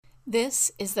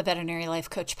This is the Veterinary Life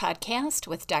Coach Podcast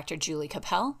with Dr. Julie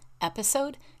Capel,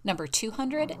 episode number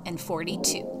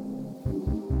 242.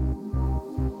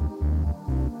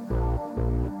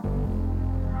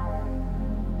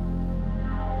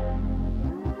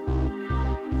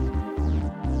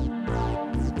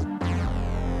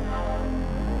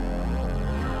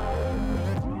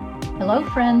 Hello,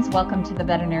 friends. Welcome to the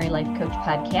Veterinary Life Coach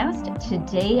Podcast.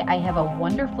 Today, I have a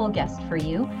wonderful guest for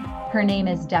you. Her name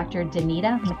is Dr.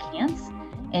 Donita McCants,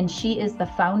 and she is the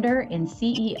founder and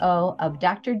CEO of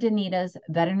Dr. Donita's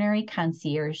Veterinary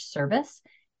Concierge Service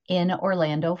in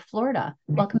Orlando, Florida.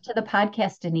 Welcome to the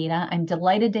podcast, Donita. I'm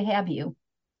delighted to have you.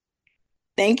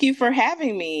 Thank you for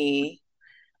having me.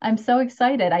 I'm so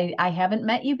excited. I haven't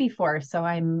met you before, so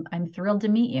I'm thrilled to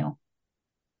meet you.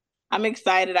 I'm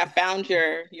excited. I found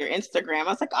your Instagram. I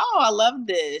was like, oh, I love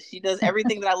this. She does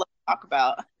everything that I love to talk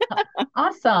about.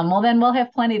 Awesome. Well, then we'll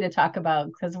have plenty to talk about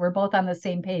because we're both on the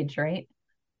same page, right?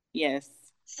 Yes.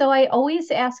 So I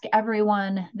always ask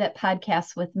everyone that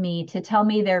podcasts with me to tell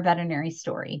me their veterinary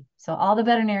story. So all the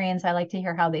veterinarians, I like to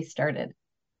hear how they started.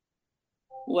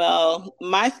 Well,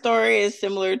 my story is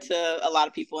similar to a lot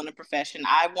of people in the profession.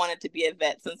 I wanted to be a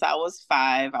vet since I was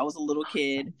 5. I was a little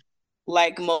kid,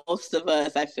 like most of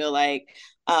us, I feel like.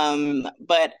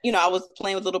 But I was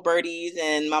playing with little birdies,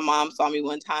 and my mom saw me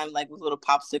one time like with little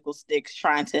popsicle sticks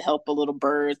trying to help a little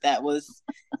bird that was,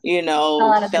 fell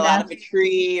out of a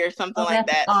tree or something like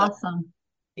that. Awesome.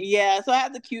 So I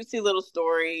have the cutesy little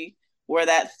story where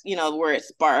that's, where it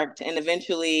sparked. And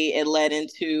eventually it led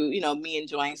into, me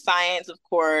enjoying science, of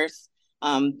course,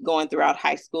 going throughout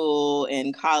high school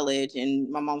and college. And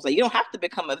my mom was like, you don't have to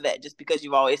become a vet just because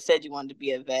you've always said you wanted to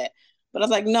be a vet. But I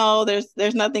was like, no,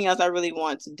 there's nothing else I really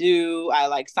want to do. I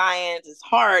like science. It's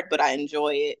hard, but I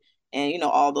enjoy it. And,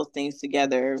 all those things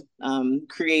together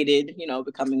created,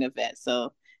 becoming a vet.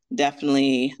 So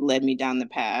definitely led me down the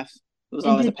path. It was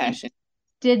always a passion.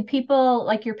 Did people,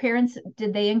 like your parents,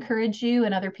 did they encourage you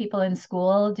and other people in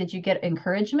school? Did you get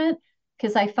encouragement?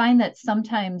 Because I find that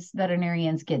sometimes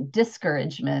veterinarians get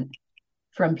discouragement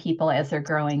from people as they're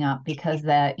growing up because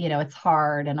that, it's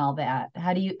hard and all that.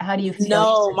 How do you feel?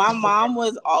 No, my mom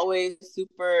was always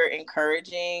super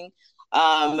encouraging.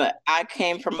 I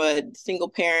came from a single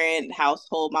parent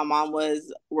household. My mom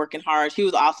was working hard. She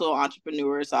was also an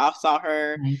entrepreneur. So I saw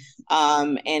her. Nice.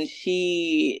 And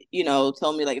she,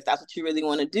 told me like, if that's what you really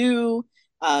want to do,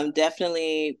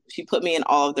 definitely she put me in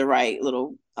all of the right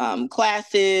little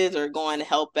classes or going to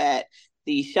help at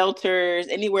the shelters,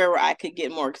 anywhere where I could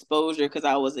get more exposure because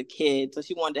I was a kid. So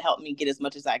she wanted to help me get as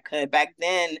much as I could. Back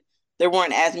then, there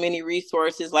weren't as many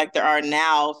resources like there are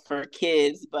now for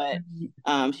kids, but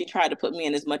she tried to put me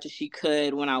in as much as she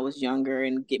could when I was younger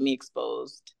and get me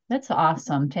exposed. That's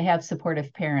awesome to have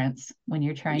supportive parents when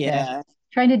you're trying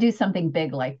to do something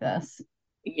big like this.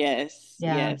 Yes.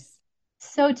 Yeah. Yes.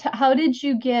 So how did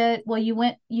you get, well, you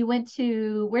went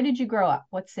to, where did you grow up?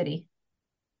 What city?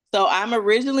 So I'm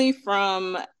originally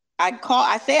from,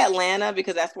 I say Atlanta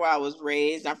because that's where I was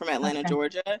raised. I'm from Atlanta,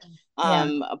 Georgia. But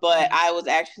I was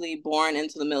actually born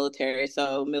into the military,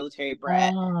 so military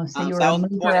brat. Oh, so you were I a was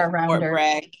born mover at Fort arounder.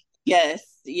 Bragg. Yes.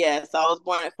 So I was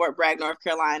born at Fort Bragg, North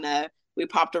Carolina. We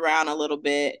popped around a little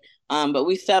bit, but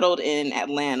we settled in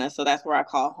Atlanta. So that's where I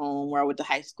call home, where I went to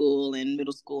high school and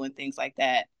middle school and things like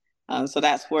that. So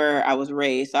that's where I was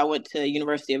raised. So I went to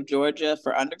University of Georgia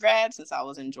for undergrad since I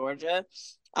was in Georgia.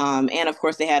 And of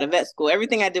course, they had a vet school.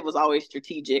 Everything I did was always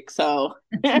strategic. So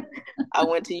I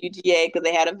went to UGA because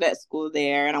they had a vet school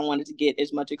there and I wanted to get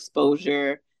as much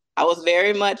exposure. I was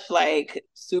very much like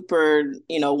super,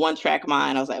 one track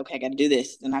mind. I was like, okay, I got to do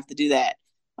this and I have to do that.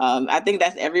 I think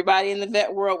that's everybody in the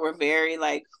vet world. We're very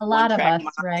like a lot of us,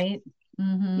 mind. Right?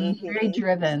 Mm-hmm. Very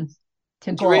driven.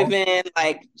 Driven,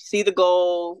 like see the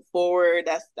goal forward.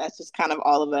 That's just kind of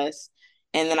all of us.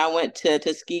 And then I went to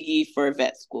Tuskegee for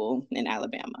vet school in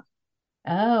Alabama.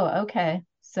 Oh, okay.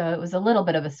 So it was a little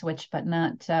bit of a switch, but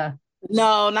not.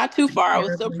 No, not too far. I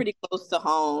was still pretty close to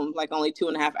home, like only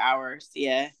 2.5 hours.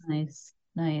 Yeah. Nice.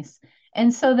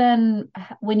 And so then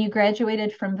when you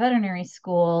graduated from veterinary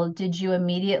school, did you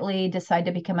immediately decide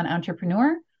to become an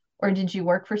entrepreneur or did you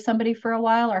work for somebody for a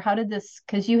while? Or how did this,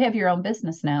 because you have your own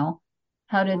business now.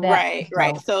 How did that go?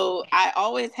 Right. So I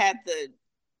always had the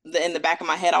in the back of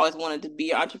my head, I always wanted to be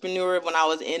an entrepreneur. When I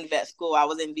was in vet school, I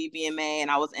was in VBMA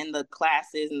and I was in the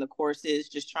classes and the courses,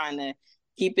 just trying to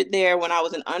keep it there. When I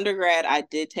was in undergrad, I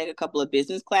did take a couple of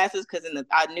business classes because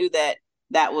I knew that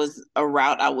was a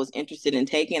route I was interested in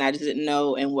taking. I just didn't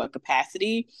know in what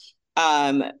capacity.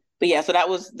 But yeah, so that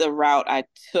was the route I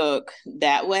took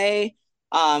that way.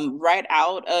 Right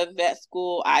out of vet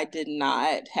school, I did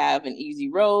not have an easy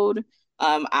road.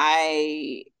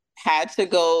 I had to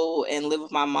go and live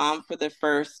with my mom for the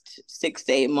first 6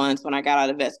 to 8 months when I got out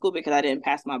of vet school because I didn't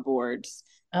pass my boards.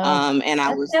 Oh, And I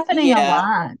that's was, happening a yeah,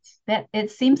 lot. That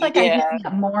it seems like I hear yeah,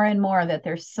 that more and more that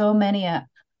there's so many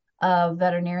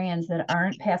veterinarians that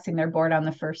aren't passing their board on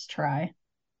the first try.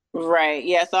 right.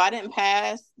 Yeah. So I didn't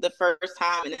pass the first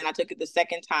time and then I took it the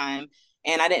second time.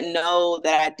 And I didn't know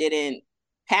that I didn't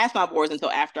pass my boards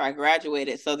until after I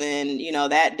graduated. So then,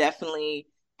 that definitely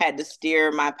had to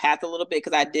steer my path a little bit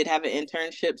because I did have an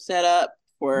internship set up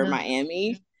for Yeah,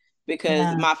 Miami because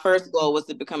yeah, my first goal was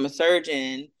to become a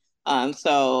surgeon.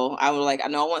 So I was like, I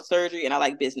know I want surgery and I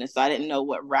like business. So I didn't know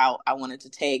what route I wanted to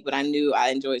take, but I knew I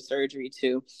enjoyed surgery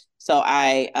too. So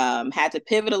I had to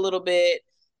pivot a little bit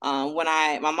when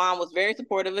my mom was very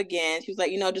supportive again. She was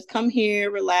like, just come here,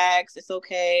 relax, it's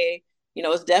okay.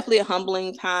 It's definitely a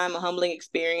humbling time, a humbling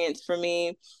experience for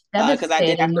me because I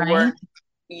did have devastating, to right? work.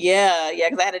 Yeah,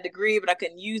 because I had a degree, but I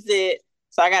couldn't use it.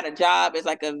 So I got a job as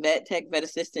like a vet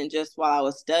assistant just while I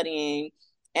was studying.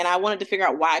 And I wanted to figure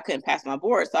out why I couldn't pass my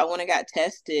board. So I went and got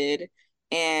tested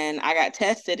and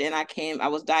I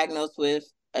was diagnosed with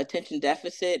attention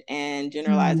deficit and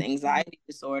generalized Mm, anxiety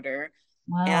disorder.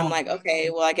 And I'm wow. like, okay,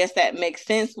 well, I guess that makes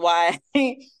sense why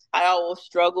I always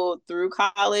struggled through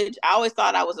college. I always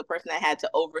thought I was a person that had to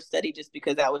overstudy just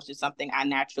because that was just something I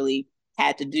naturally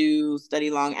had to do, study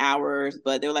long hours.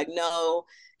 But they're like, no,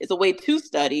 it's a way to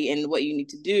study and what you need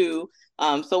to do.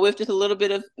 So with just a little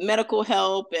bit of medical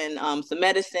help and some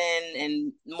medicine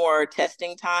and more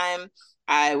testing time,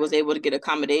 I was able to get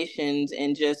accommodations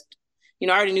and just, I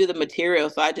already knew the material.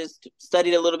 So I just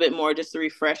studied a little bit more just to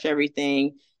refresh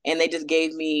everything and they just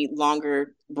gave me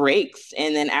longer breaks.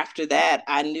 And then after that,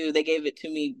 I knew they gave it to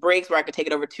me breaks where I could take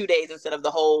it over 2 days instead of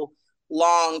the whole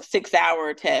long 6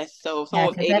 hour test. So if Yeah, someone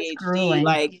with because that's ADHD, grueling.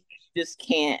 like, just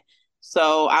can't.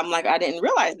 So I'm like, I didn't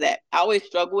realize that. I always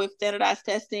struggle with standardized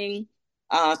testing.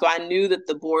 So I knew that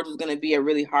the board was going to be a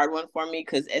really hard one for me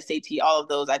because SAT, all of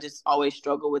those, I just always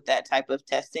struggle with that type of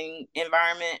testing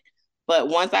environment. But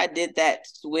once I did that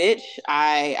switch,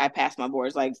 I passed my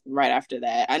boards like right after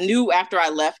that. I knew after I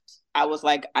left, I was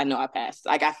like, I know I passed.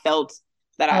 Like I felt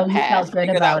that I Oh, you felt passed. I good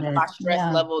figured out about it. my stress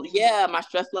Yeah. level. Yeah, my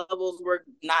stress levels were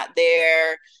not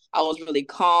there. I was really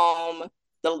calm.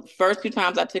 The first 2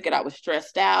 times I took it, I was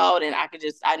stressed out and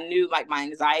I knew like my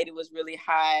anxiety was really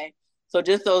high. So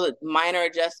just those minor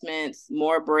adjustments,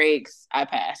 more breaks, I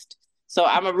passed. So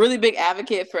I'm a really big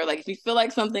advocate for like if you feel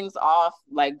like something's off,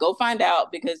 like go find out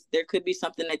because there could be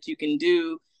something that you can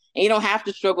do. And you don't have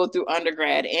to struggle through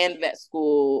undergrad and vet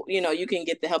school. You can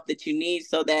get the help that you need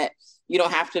so that you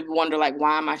don't have to wonder like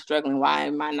why am I struggling? Why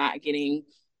am I not getting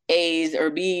A's or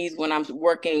B's when I'm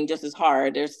working just as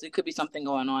hard? It could be something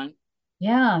going on.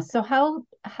 Yeah. So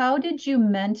how did you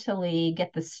mentally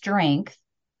get the strength,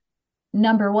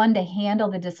 number one, to handle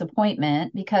the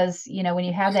disappointment? Because, when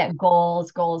you have that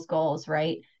goals,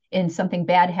 right? And something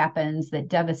bad happens that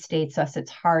devastates us,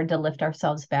 it's hard to lift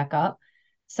ourselves back up.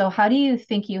 So how do you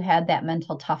think you had that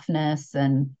mental toughness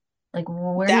and like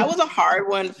where do you That was a hard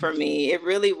one for me. It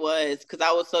really was because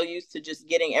I was so used to just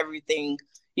getting everything,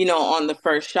 on the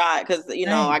first shot. Because, right?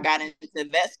 I got into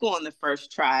vet school on the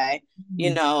first try,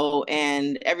 Mhm.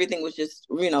 and everything was just,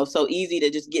 so easy to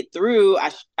just get through.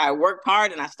 I worked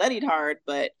hard and I studied hard,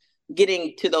 but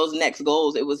getting to those next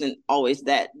goals, it wasn't always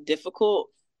that difficult.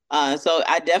 So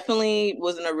I definitely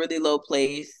was in a really low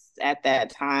place at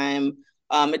that time.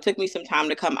 It took me some time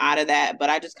to come out of that, but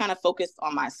I just kind of focused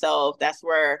on myself. That's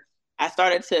where I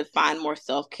started to find more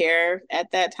self care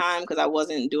at that time because I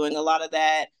wasn't doing a lot of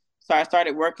that. So I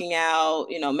started working out,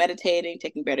 meditating,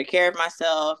 taking better care of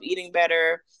myself, eating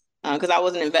better. Because I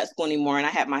wasn't in vet school anymore, and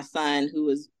I had my son who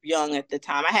was young at the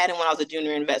time. I had him when I was a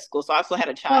junior in vet school, so I also had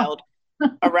a Oh, child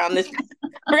around this.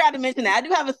 Forgot to mention that I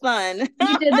do have a son.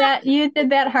 you did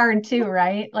that hard too,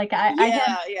 right? Like I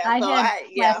had Yeah. I So had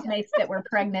yeah, classmates that were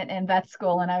pregnant in vet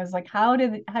school, and I was like, how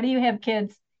do you have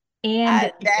kids and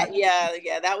take vet school?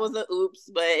 yeah, that was a oops,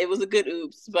 but it was a good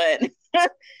oops. But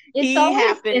It's he always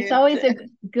it's happened. always a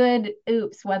good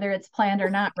oops, whether it's planned or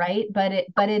not, right? But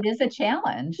it is a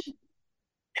challenge.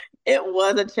 It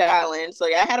was a challenge. So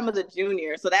yeah, I had him as a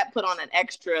junior. So that put on an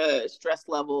extra stress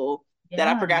level that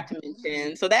I Yeah. forgot to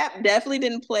mention. So that definitely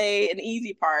didn't play an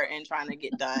easy part in trying to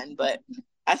get done, but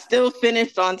I still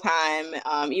finished on time,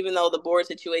 even though the board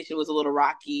situation was a little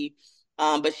rocky.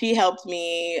 But she helped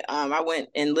me. I went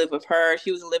and lived with her.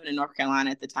 She was living in North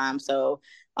Carolina at the time. So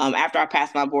after I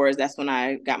passed my boards, that's when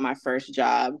I got my first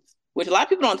job, which a lot of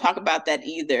people don't talk about that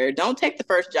either. Don't take the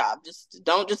first job. Just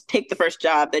don't just take the first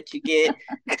job that you get.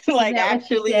 Is Like that what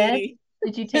you did? actually,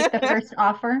 Did you take the first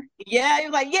offer? Yeah, he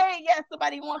was like, yay, yes,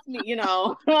 somebody wants me,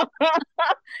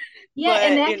 Yeah,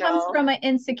 and But that comes from an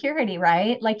insecurity,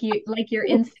 right? You're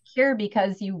insecure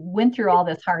because you went through all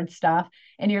this hard stuff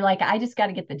and you're like, I just got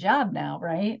to get the job now,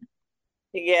 right?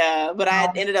 yeah, but I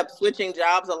No. ended up switching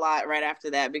jobs a lot right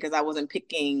after that because I wasn't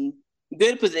picking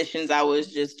good positions. I was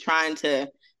just trying to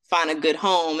find a good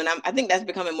home, and I think that's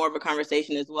becoming more of a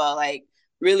conversation as well. Like,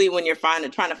 really, when you're trying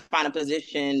to find a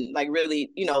position, like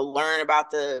really, learn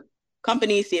about the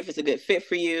company, see if it's a good fit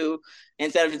for you,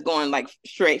 instead of just going like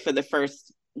straight for the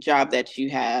first job that you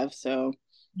have. So,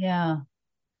 Yeah.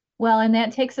 Well, and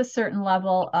that takes a certain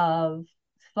level of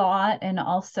thought and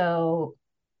also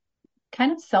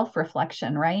kind of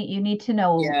self-reflection, right? You need to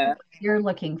know yeah. what you're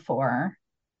looking for.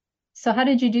 So how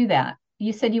did you do that?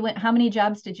 You said you went, how many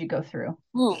jobs did you go through?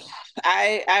 Ooh.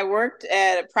 I worked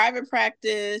at a private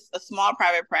practice, a small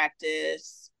private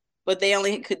practice, but they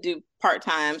only could do part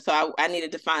time. So I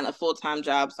needed to find a full time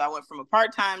job. So I went from a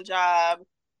part time job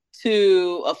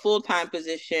to a full time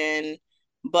position.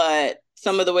 But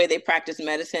some of the way they practice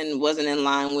medicine wasn't in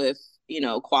line with,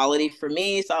 quality for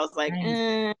me. So I was like,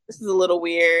 Right. this is a little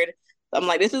weird. So I'm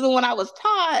like, this isn't what I was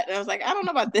taught. And I was like, I don't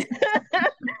know about this.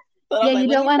 So I Yeah, was like, you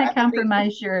let don't me want to try something.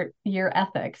 compromise your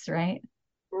ethics, right?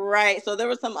 Right. So there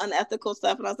was some unethical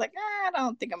stuff, and I was like, I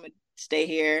don't think I'm gonna stay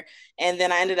here. And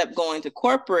then I ended up going to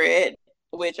corporate,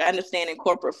 which I understand in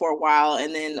corporate for a while,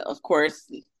 and then of course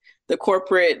the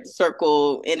corporate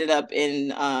circle ended up in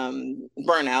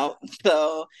burnout.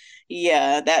 So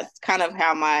yeah, that's kind of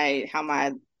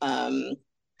um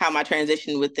how my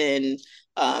transition within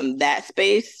that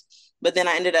space. But then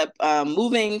I ended up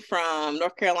moving from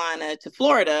North Carolina to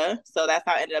Florida. So that's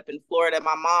how I ended up in Florida.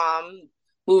 My mom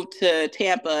moved to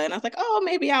Tampa, and I was like, oh,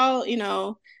 maybe I'll.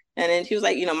 And then she was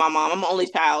like, my mom, I'm an only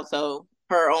child, so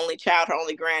her only child, her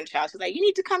only grandchild. She's like, you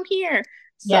need to come here.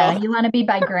 Yeah, So, you want to be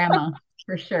by grandma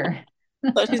for sure.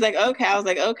 so she's like, okay. I was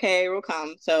like, okay, we'll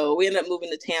come. So we ended up moving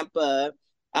to Tampa.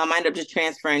 I ended up just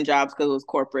transferring jobs because it was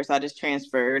corporate, so I just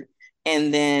transferred.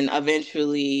 And then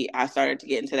eventually, I started to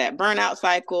get into that burnout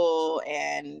cycle,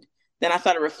 and then I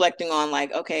started reflecting on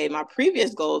like, okay, my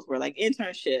previous goals were like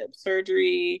internship,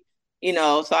 surgery,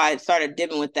 so I started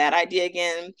dipping with that idea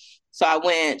again. So I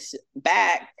went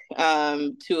back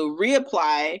to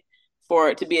reapply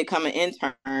to become an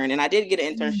intern, and I did get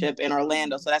an Mm. internship in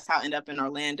Orlando. So that's how I ended up in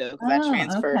Orlando because I Oh,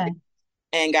 transferred okay.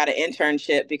 and got an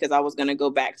internship because I was going to go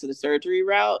back to the surgery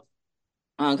route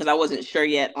because I wasn't sure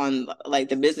yet on like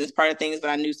the business part of things, but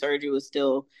I knew surgery was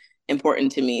still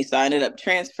important to me. So I ended up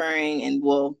transferring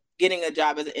and getting a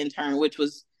job as an intern, which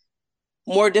was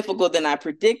more difficult than I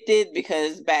predicted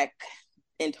because back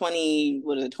in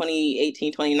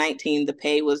 2018, 2019, the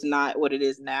pay was not what it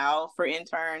is now for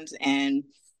interns, and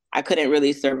I couldn't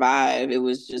really survive. It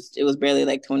was barely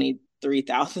like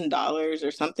 $23,000 or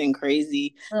something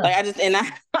crazy. Like Ugh, I just and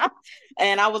I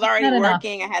and I was it's already not enough.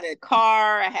 working. I had a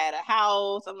car, I had a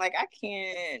house. I'm like, I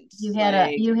can't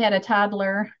like You had a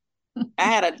toddler. I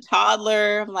had a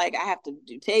toddler. I'm like, I have to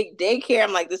take daycare.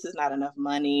 I'm like, this is not enough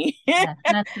money. Yeah, it's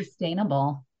not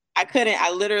sustainable.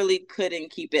 I literally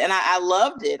couldn't keep it. And I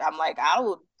loved it. I'm like, I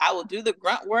will do the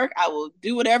grunt work. I will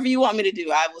do whatever you want me to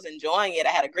do. I was enjoying it. I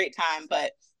had a great time,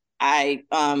 but I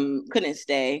couldn't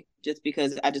stay just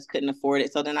because I just couldn't afford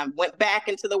it. So then I went back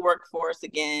into the workforce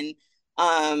again.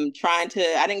 I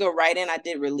didn't go right in, I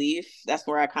did relief. That's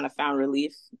where I kind of found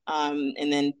relief. And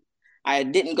then I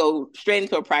didn't go straight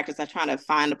into a practice. I tried to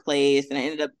find a place and I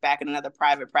ended up back in another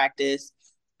private practice.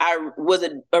 I was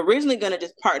originally going to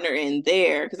just partner in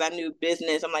there because I knew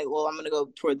business. I'm like, well, I'm going to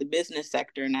go toward the business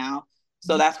sector now.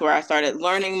 So that's where I started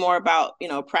learning more about,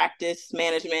 practice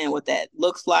management and what that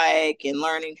looks like and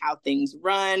learning how things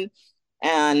run.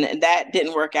 And that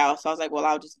didn't work out. So I was like, well,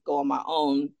 I'll just go on my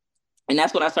own. And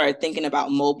that's when I started thinking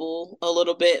about mobile a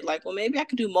little bit. Like, well, maybe I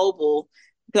could do mobile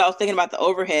because I was thinking about the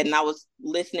overhead and I was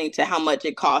listening to how much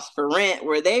it cost for rent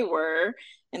where they were.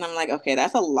 And I'm like, okay,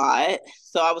 that's a lot.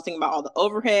 So I was thinking about all the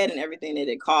overhead and everything that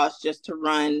it costs just to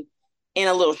run in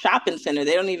a little shopping center.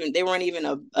 They weren't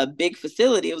even a big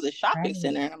facility. It was a shopping Right.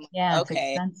 center. And I'm Yeah, like, it's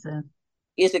okay, expensive.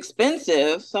 it's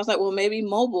expensive. So I was like, well, maybe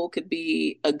mobile could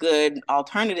be a good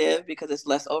alternative because it's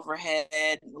less overhead,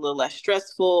 a little less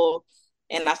stressful.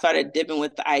 And I started dipping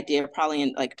with the idea probably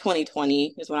in like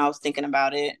 2020 is when I was thinking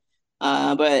about it.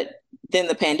 But then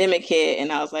the pandemic hit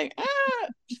and I was like,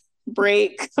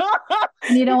 break.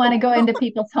 And you don't want to go into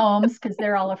people's homes because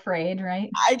they're all afraid, right?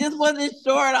 I just wasn't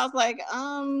sure. And I was like,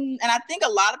 and I think a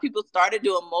lot of people started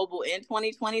doing mobile in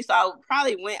 2020. So I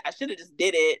probably I should have just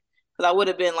did it because because I would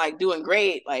have been like doing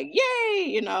great, like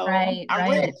yay, Right,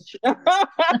 I'm right. rich.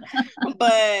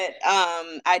 But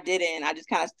I didn't. I just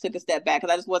kind of took a step back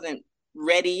because I just wasn't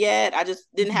ready yet. I just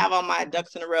didn't Mhm. have all my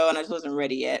ducks in a row, and I just wasn't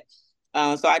ready yet.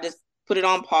 So I just put it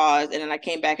on pause, and then I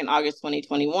came back in August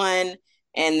 2021,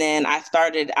 and then I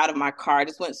started out of my car. I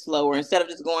just went slower instead of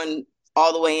just going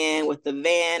all the way in with the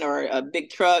van or a big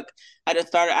truck. I just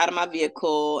started out of my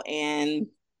vehicle, and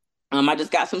I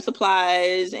just got some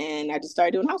supplies, and I just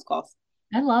started doing house calls.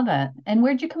 I love it. And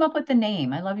where'd you come up with the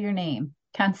name? I love your name,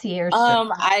 concierge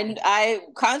service. I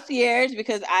concierge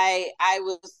because I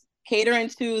was catering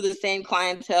to the same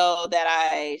clientele that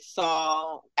I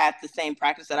saw at the same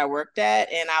practice that I worked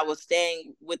at, and I was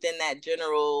staying within that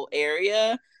general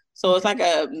area. So it's Okay.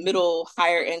 like a middle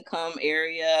higher income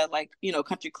area, like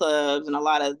country clubs and a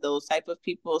lot of those type of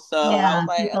people. So I was Yeah,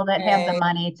 like, people that have the okay,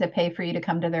 money to pay for you to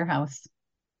come to their house.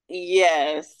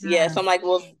 yes, Yeah. yes. I'm like,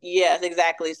 well, yes,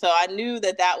 exactly. So I knew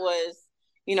that that was,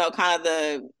 kind of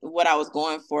the what I was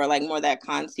going for, like more that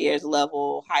concierge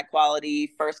level, high quality,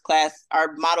 first class.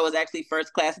 Our motto is actually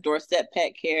first class doorstep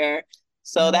pet care. I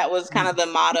So love that was kind that. of the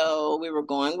motto we were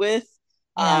going with.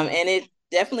 Yeah. And it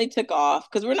definitely took off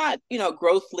because we're not,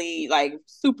 grossly like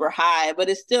super high, but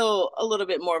it's still a little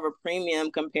bit more of a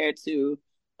premium compared to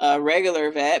a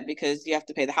regular vet because you have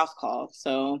to pay the house call.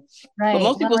 So but Right.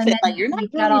 most Well, people and say then like you're not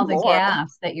you've got really all the more.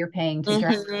 gas that you're paying to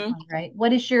drive Hmm. around, right?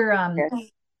 What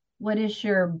is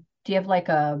your do you have like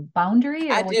a boundary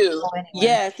or I would you do. go anywhere?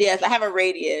 Yes, yes. I have a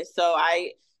radius. So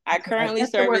I Okay. currently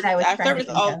That's the word service I was I trying to service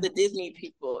think all of. the Disney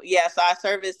people. Yeah, so I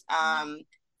service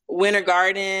Winter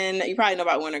Garden. You probably know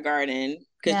about Winter Garden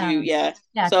because Yeah. yeah.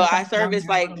 Yeah, So because I I'm down service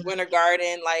there a like little bit. Winter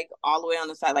Garden, like all the way on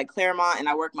the side, like Claremont, and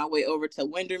I work my way over to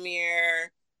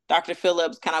Windermere, Dr.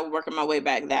 Phillips, kind of working my way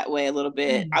back that way a little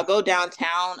bit. I'll Nice. go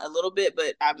downtown a little bit,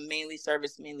 but I mainly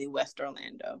service mainly West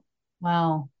Orlando.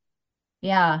 Wow.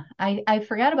 Yeah. I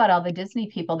forgot about all the Disney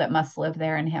people that must live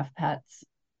there and have pets.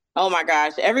 Oh my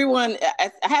gosh. Everyone,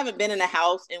 I haven't been in a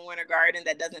house in Winter Garden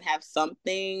that doesn't have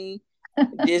something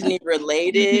Disney Disney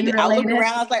related. I look related.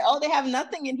 around, I was like, oh, they have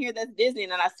nothing in here that's Disney.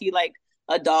 And then I see like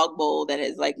a dog bowl that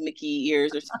has like Mickey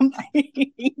ears or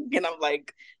something. And I'm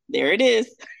like, there it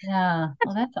is. Yeah.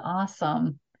 Well, that's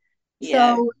awesome.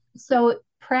 Yeah. So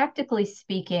practically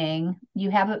speaking,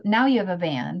 now you have a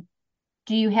van.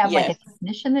 Do you have like a Yes.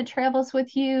 technician that travels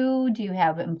with you? Do you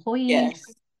have employees?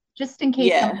 Yes. Just in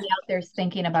case Yeah. somebody out there is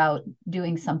thinking about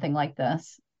doing something like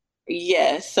this.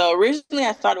 Yes. So originally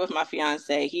I started with my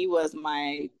fiance. He was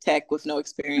my tech with no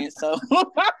experience. So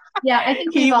Yeah, I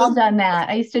think we've he all was done that.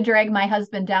 I used to drag my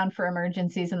husband down for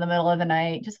emergencies in the middle of the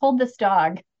night. Just hold this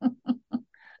dog.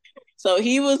 So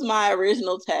he was my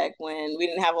original tech when we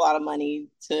didn't have a lot of money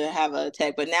to have a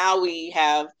tech, but now we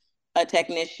have a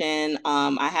technician.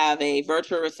 I have a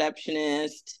virtual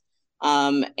receptionist,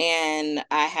 and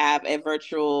I have a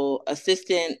virtual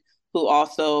assistant who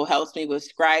also helps me with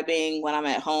scribing when I'm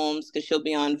at home because she'll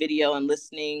be on video and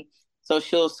listening. So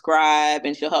she'll scribe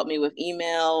and she'll help me with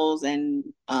emails and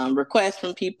requests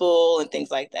from people and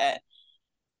things like that.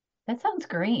 That sounds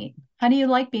great. How do you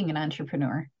like being an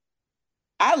entrepreneur?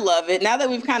 I love it. Now that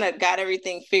we've kind of got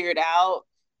everything figured out,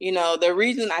 the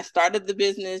reason I started the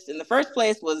business in the first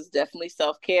place was definitely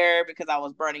self-care because I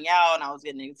was burning out and I was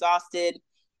getting exhausted.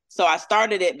 So I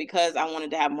started it because I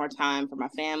wanted to have more time for my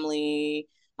family,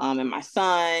 and my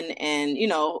son, and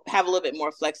have a little bit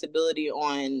more flexibility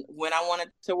on when I wanted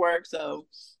to work. So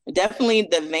definitely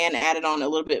the van added on a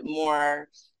little bit more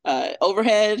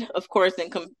overhead, of course, than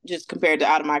just compared to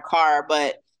out of my car,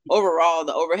 but overall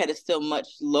the overhead is still much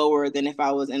lower than if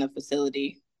I was in a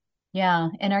facility. Yeah.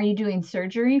 And are you doing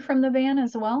surgery from the van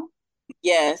as well?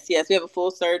 Yes, yes, we have a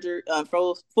full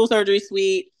surgery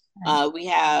suite. Nice. We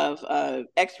have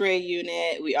X-ray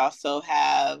unit. We also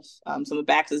have some of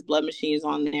Bax's blood machines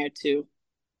on there too.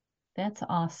 That's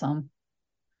awesome.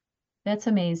 That's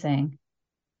amazing.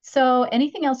 So,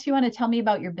 anything else you want to tell me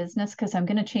about your business? Because I'm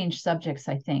going to change subjects,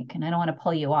 I think, and I don't want to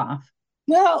pull you off.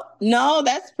 Well, no,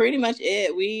 that's pretty much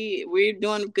it. We're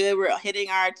doing good. We're hitting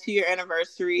our 2-year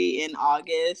anniversary in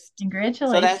August. So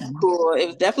that's Congratulations. cool. It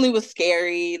was definitely was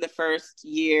scary the first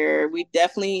year. We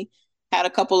definitely had a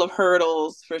couple of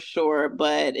hurdles for sure,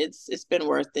 but it's been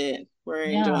worth it. We're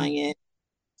Yeah. enjoying it.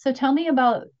 So, tell me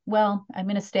about, well, I'm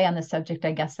going to stay on the subject,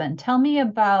 I guess, then. Tell me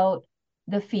about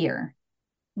the fear,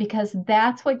 because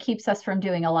that's what keeps us from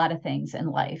doing a lot of things in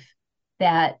life.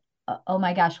 That, oh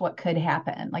my gosh, what could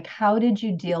happen? Like, how did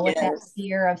you deal with that Yes.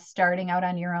 fear of starting out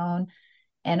on your own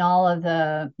and all of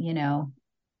the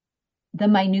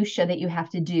minutia that you have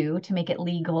to do to make it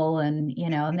legal and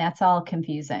that's all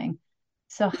confusing.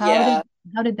 So how did Yeah.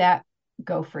 how did that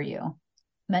go for you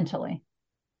mentally?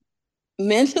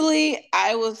 Mentally,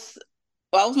 I was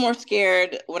more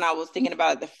scared when I was thinking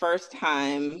about it the first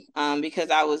time, because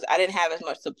I didn't have as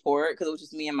much support because it was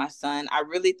just me and my son. I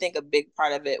really think a big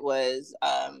part of it was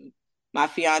my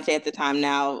fiance at the time.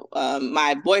 Now,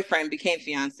 my boyfriend became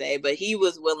fiance, but he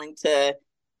was willing to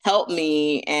help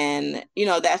me, and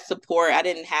that support. I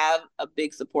didn't have a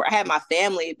big support. I had my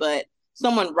family, but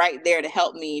someone right there to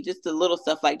help me. Just the little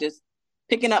stuff like just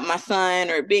picking up my son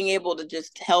or being able to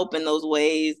just help in those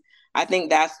ways. I think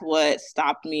that's what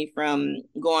stopped me from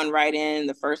going right in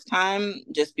the first time,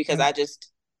 just because Right. I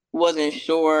just wasn't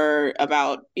sure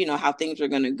about, how things were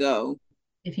going to go.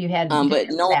 If you had just But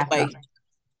knowing backup. like,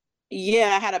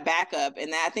 yeah, I had a backup,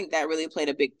 and I think that really played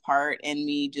a big part in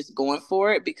me just going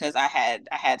for it because I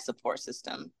had support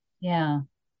system. Yeah,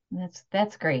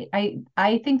 that's great.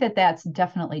 I think that that's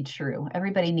definitely true.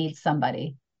 Everybody needs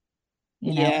somebody,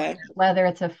 Yeah, whether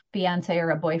it's a fiance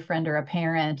or a boyfriend or a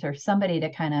parent or somebody to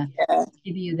kind of yeah,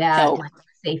 give you that help. like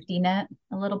safety net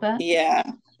a little bit. Yeah,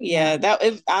 Yeah.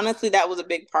 yeah. Honestly, that was a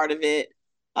big part of it.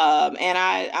 And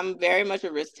I'm very much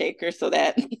a risk taker, so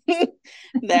that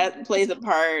that plays a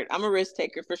part. I'm a risk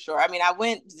taker for sure. I mean, I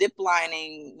went zip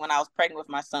lining when I was pregnant with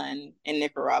my son in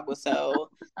Nicaragua, so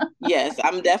yes,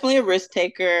 I'm definitely a risk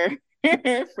taker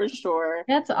for sure.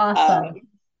 That's Uh, awesome.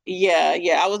 yeah,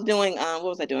 yeah. I was doing what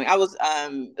was I doing? It was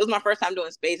my first time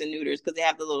doing spays and neuters because they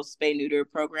have the little spay neuter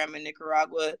program in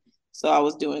Nicaragua. So I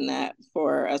was doing that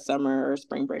for a summer or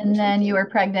spring break or And then you something. were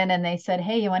pregnant and they said,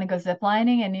 "Hey, you want to go zip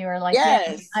lining?" And you were like,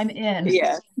 "Yeah, I'm Yes. in."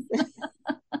 Yeah.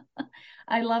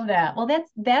 I love that. Well,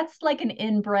 that's like an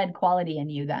inbred quality in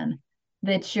you then,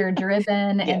 that you're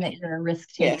driven and Yes. that you're a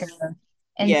risk taker. Yes.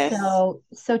 And Yes.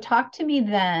 so talk to me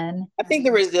then. I think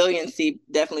the resiliency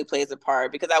definitely plays a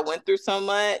part because I went through so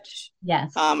much.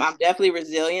 Yes. I'm definitely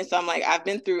resilient. So I'm like, I've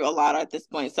been through a lot at this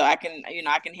point. So I can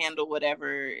handle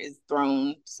whatever is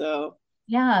thrown. So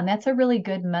Yeah, and that's a really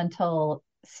good mental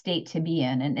state to be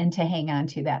in and to hang on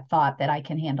to that thought that I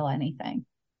can handle anything.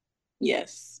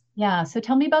 yes. Yeah, so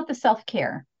tell me about the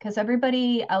self-care because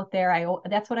everybody out there,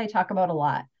 that's what I talk about a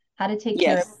lot. How to take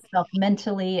care of Yes. yourself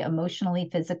mentally, emotionally,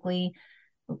 physically.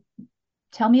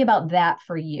 Tell me about that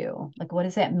for you. Like, what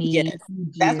does that mean? Yes. What do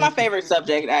you That's my do? favorite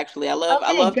subject actually. I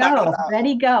Okay, love talking go. about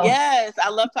Ready, go. yes, I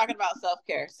love talking about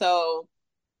self-care. So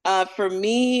for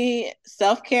me,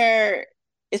 self-care,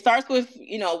 it starts with,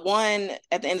 one,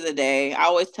 at the end of the day, I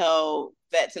always tell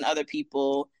vets and other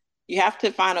people, you have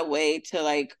to find a way to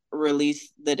like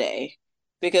release the day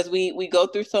because we go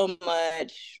through so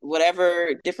much,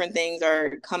 whatever different things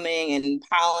are coming and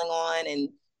piling on and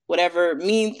whatever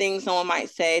mean things someone might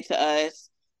say to us,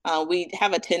 we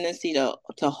have a tendency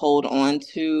to hold on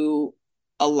to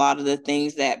a lot of the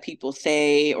things that people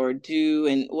say or do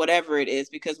and whatever it is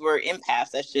because we're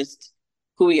empaths. That's just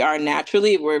who we are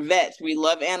naturally. We're vets. We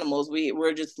love animals.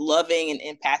 We're just loving and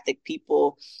empathic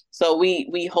people. So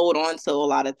we hold on to a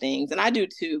lot of things. And I do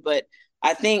too, but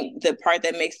I think the part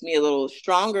that makes me a little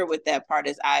stronger with that part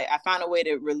is I find a way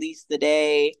to release the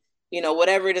day.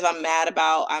 Whatever it is I'm mad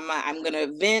about, I'm gonna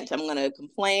vent, I'm gonna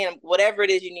complain, whatever it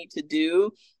is you need to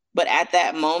do, but at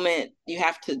that moment, you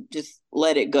have to just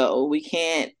let it go. We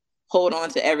can't hold on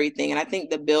to everything. And I think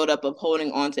the buildup of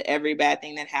holding on to every bad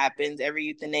thing that happens, every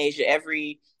euthanasia,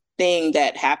 every thing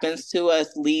that happens to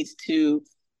us leads to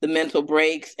the mental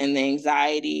breaks and the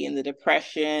anxiety and the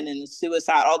depression and the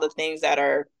suicide, all the things that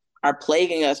are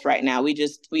plaguing us right now.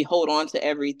 We hold on to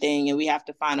everything and we have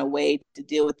to find a way to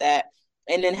deal with that.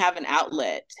 And then have an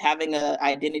outlet, having an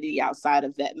identity outside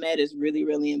of vet med is really,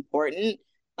 really important.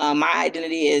 My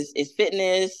identity is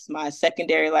fitness. My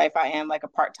secondary life, I am like a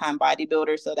part-time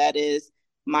bodybuilder, so that is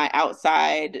my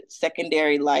outside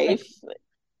secondary life. I,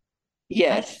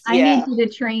 Yes, I need yeah, you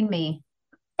to train me.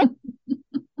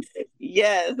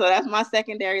 yeah. So that's my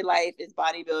secondary life is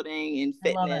bodybuilding and I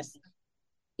love it. fitness.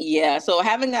 Yeah. So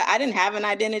I didn't have an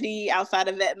identity outside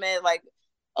of vet med. Like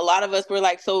a lot of us were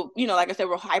like, so like I said,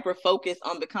 we're hyper focused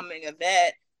on becoming a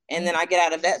vet, and then I get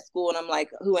out of vet school and I'm like,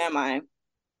 who am I?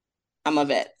 I'm a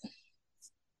vet.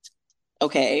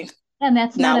 Okay. And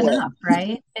that's not Now what? enough,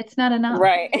 right? It's not enough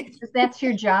Right. because that's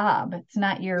your job. It's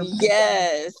not your,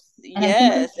 Yes, and I think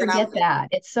we yes. And I'm forget that.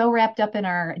 It's so wrapped up in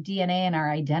our DNA and our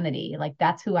identity. Like,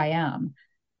 that's who I am.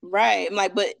 right. I'm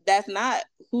like, but that's not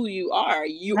who you are.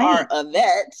 You are Right. a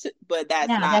vet, but that's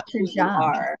Yeah, not that's your who you job.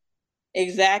 are.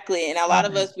 Exactly. And a lot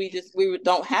Love of it. us we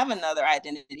don't have another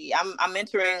identity. I'm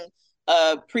mentoring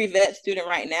a pre-vet student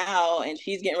right now and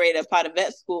she's getting ready to apply to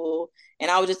vet school.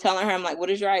 And I was just telling her, I'm like, what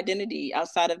is your identity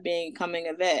outside of becoming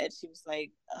a vet? She was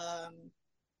like,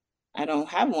 I don't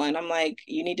have one. I'm like,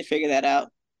 you need to figure that out.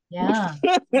 Yeah.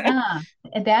 Yeah.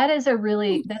 That's a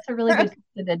really good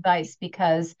piece of advice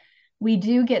because we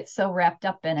do get so wrapped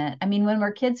up in it. I mean, when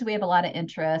we're kids, we have a lot of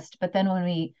interest, but then when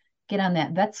we get on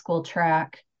that vet school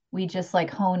track, we just like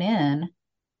hone in,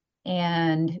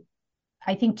 and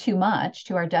I think too much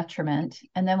to our detriment.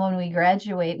 And then when we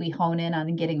graduate, we hone in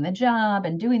on getting the job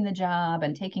and doing the job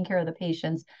and taking care of the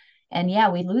patients. And yeah,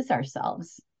 we lose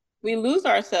ourselves. We lose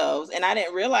ourselves. And I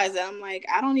didn't realize that. I'm like,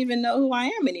 I don't even know who I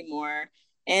am anymore.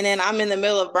 And then I'm in the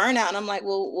middle of burnout and I'm like,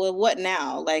 well, what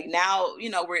now? Like now,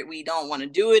 we don't want to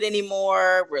do it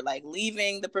anymore. We're like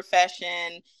leaving the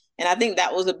profession. And I think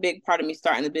that was a big part of me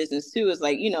starting the business too, is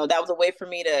like, that was a way for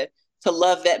me to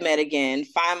love vet med again,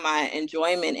 find my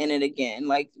enjoyment in it again.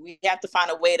 Like we have to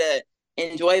find a way to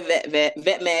enjoy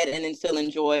vet med and then still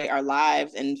enjoy our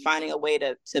lives, and finding a way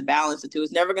to balance the two.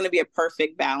 It's never going to be a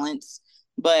perfect balance,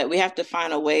 but we have to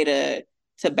find a way to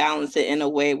balance it in a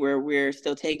way where we're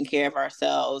still taking care of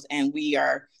ourselves and we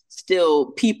are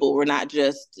still people. We're not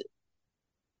just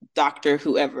doctor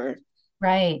whoever.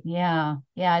 Right. Yeah.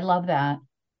 Yeah. I love that.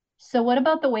 So what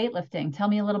about the weightlifting? Tell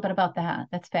me a little bit about that.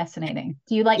 That's fascinating.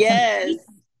 Do you like Yes. compete?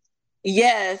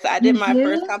 Yes, I did You my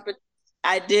first do?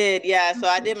 I did, yeah. So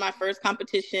I did my first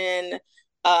competition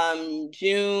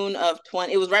June of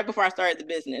 20. It was right before I started the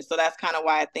business. So that's kind of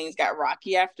why things got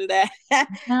rocky after that. Yeah,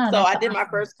 So that's I did my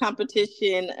awesome. first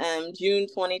competition June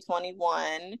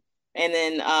 2021. And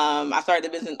then I started the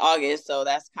business in August. So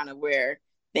that's kind of where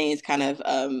things kind of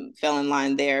fell in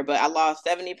line there. But I lost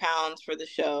 70 pounds for the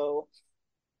show.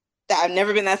 I've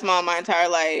never been that small in my entire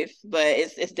life, but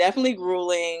it's definitely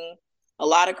grueling. A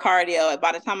lot of cardio.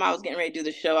 By the time I was getting ready to do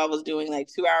the show, I was doing like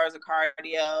 2 hours of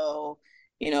cardio.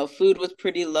 Food was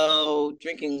pretty low,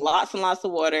 drinking lots and lots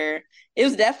of water. It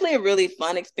was definitely a really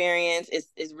fun experience.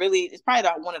 It's probably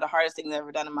one of the hardest things I've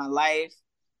ever done in my life,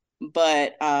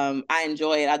 but I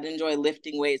enjoy it. I enjoy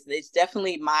lifting weights. It's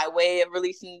definitely my way of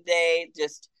releasing the day,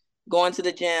 just going to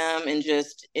the gym and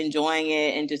just enjoying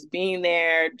it and just being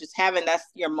there, just having that's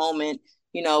your moment.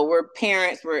 We're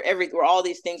parents, we're all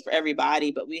these things for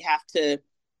everybody, but we have to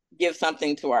give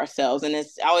something to ourselves. And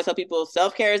I always tell people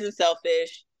self-care isn't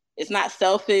selfish. It's not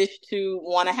selfish to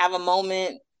want to have a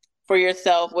moment for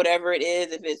yourself, whatever it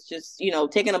is. If it's just,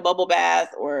 taking a bubble bath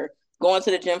or going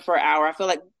to the gym for an hour. I feel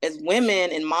like as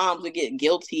women and moms, we get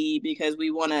guilty because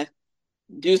we want to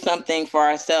do something for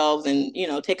ourselves and,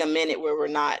 take a minute where we're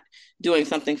not doing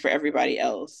something for everybody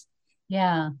else.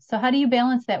 Yeah. So how do you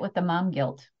balance that with the mom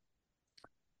guilt?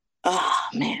 Oh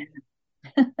man.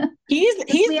 He's Because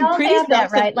he's we all pretty have that,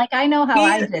 self right? Like I know how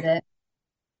I he's did it.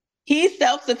 he's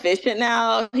self-sufficient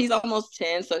now. He's almost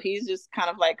 10, so he's just kind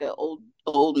of like an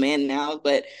old man now,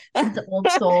 but He's an old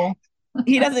soul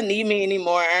he doesn't need me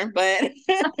anymore. But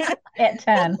at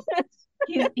 10.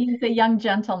 He's a young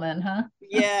gentleman, huh?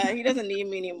 yeah, he doesn't need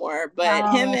me anymore. But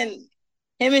him Wow. and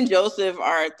him and Joseph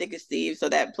are thick as thieves, so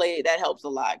that helps a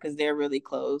lot because they're really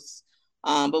close.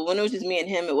 But when it was just me and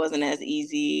him, it wasn't as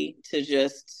easy to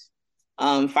just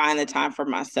find the time for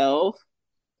myself.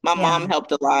 My Yeah. mom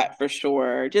helped a lot for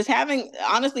sure. Just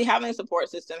honestly having a support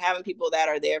system, having people that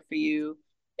are there for you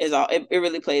it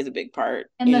really plays a big part,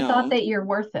 And the thought that you're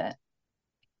worth it. That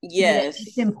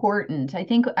it's Yes, important. I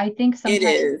think it sometimes we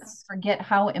is. forget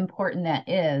how important that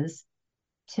is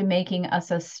to making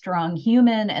us a strong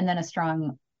human and then a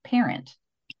strong parent,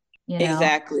 you know?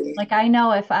 Exactly. Like I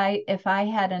know if I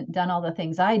hadn't done all the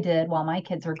things I did while my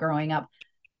kids were growing up,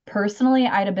 personally,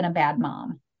 I'd have been a bad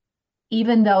mom,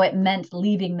 even though it meant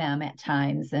leaving them at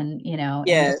times and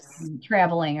Yes.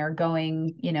 traveling or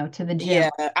going, to the gym.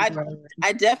 Yeah,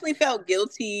 I definitely felt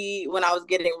guilty when I was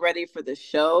getting ready for the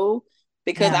show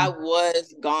because Yeah, I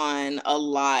was gone a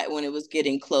lot when it was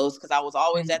getting close because I was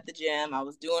always right. at the gym. I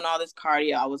was doing all this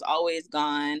cardio. I was always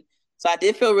gone. So I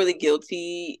did feel really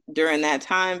guilty during that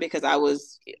time because I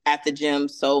was at the gym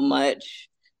so much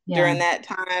Yeah, during that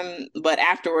time. But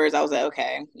afterwards I was like,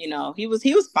 okay, he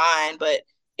was fine, but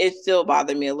it still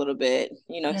bothered me a little bit.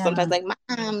 yeah. Sometimes like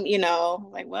mom,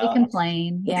 like, They well,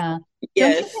 complain. Yeah.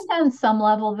 Don't you yes. think on some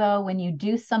level though, when you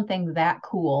do something that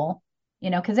cool,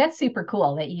 because that's super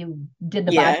cool that you did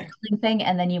the Yeah. bodybuilding thing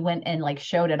and then you went and like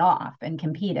showed it off and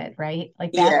competed, right?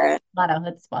 Like that's Yeah. a lot of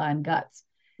chutzpah and guts.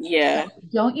 So Yeah.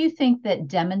 don't you think that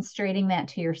demonstrating that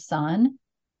to your son,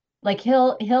 like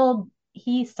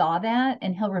he saw that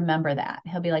and he'll remember that.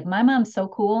 He'll be like, my mom's so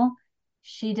cool.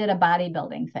 She did a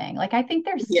bodybuilding thing. Like I think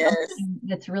there's Yes. something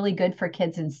that's really good for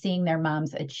kids in seeing their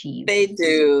moms achieve. They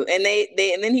do. And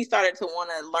and then he started to want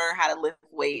to learn how to lift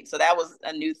weight. So that was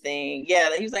a new thing.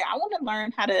 Yeah. He was like, I want to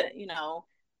learn how to,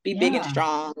 be big and Yeah.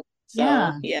 strong. So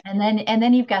Yeah. yeah. And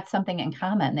then you've got something in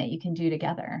common that you can do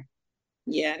together.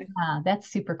 Yeah. Yeah, that's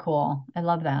super cool. I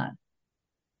love that.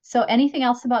 So anything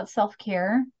else about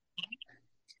self-care?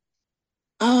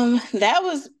 That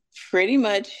was pretty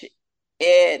much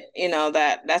it.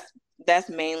 That's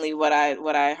mainly what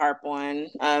I harp on.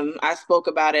 I spoke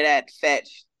about it at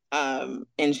Fetch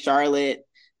in Charlotte,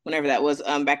 whenever that was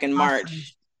back in Awesome.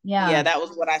 March. Yeah, Yeah. that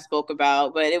was what I spoke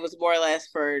about, but it was more or less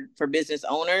for business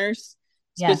owners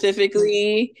Yes.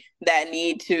 specifically that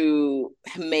need to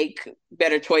make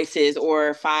better choices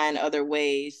or find other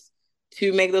ways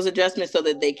to make those adjustments so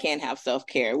that they can have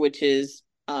self-care, which is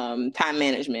time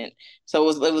management. So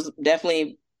it was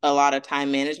definitely a lot of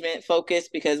time management focus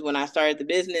because when I started the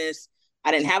business,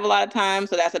 I didn't have a lot of time.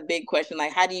 So that's a big question.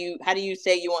 Like, how do you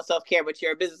say you want self care, but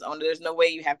you're a business owner? There's no way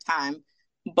you have time.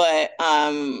 But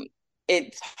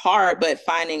it's hard. But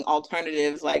finding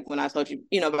alternatives, like when I told you,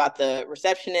 about the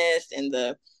receptionist and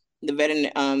the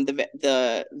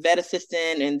vet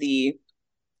assistant and the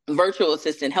virtual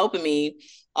assistant helping me,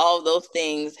 all of those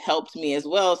things helped me as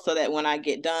well, so that when I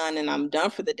get done and I'm done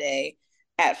for the day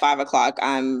at 5 o'clock,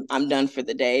 I'm done for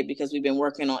the day because we've been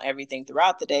working on everything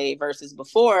throughout the day. Versus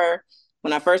before,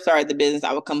 when I first started the business,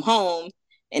 I would come home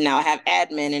and now I have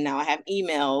admin and now I have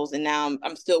emails and now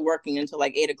I'm still working until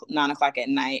like 9 o'clock at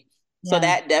night. So Yeah.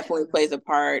 that definitely plays a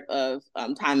part of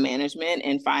time management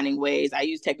and finding ways. I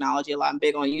use technology a lot. I'm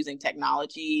big on using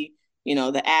technology,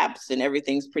 the apps and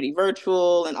everything's pretty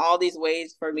virtual, and all these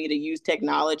ways for me to use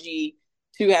technology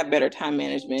to have better time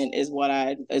management is what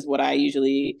I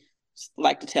usually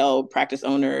like to tell practice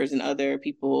owners and other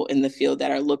people in the field that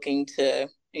are looking to,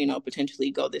 potentially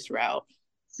go this route.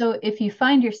 So if you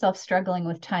find yourself struggling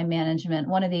with time management,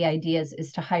 one of the ideas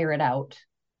is to hire it out.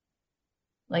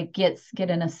 Like get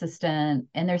an assistant,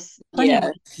 and there's plenty of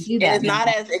Yes. ways to do And that it's not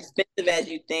now. as expensive as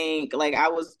you think.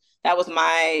 That was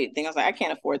my thing. I was like, I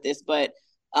can't afford this, but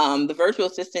the virtual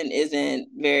assistant isn't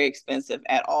very expensive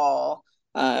at all.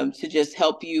 To just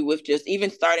help you with just even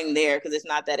starting there, because it's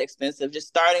not that expensive. Just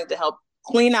starting to help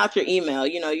clean out your email.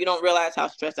 You don't realize how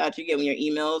stressed out you get when your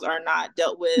emails are not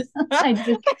dealt with. I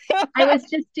just I was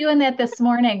just doing that this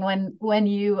morning when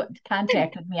you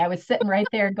contacted me. I was sitting right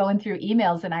there going through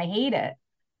emails and I hate it.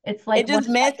 It's like what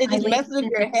It I just messes with wasted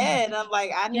your the time. head. I'm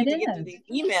like, I It need to get through is.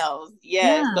 these emails.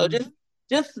 Yeah. Yeah. So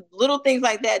just little things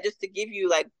like that, just to give you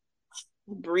like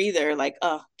breather, like,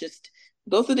 just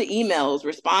go through the emails,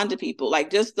 respond to people.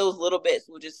 Like, just those little bits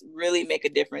will just really make a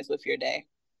difference with your day.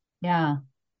 Yeah.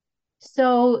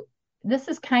 So this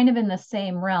is kind of in the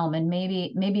same realm, and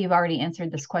maybe you've already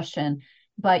answered this question,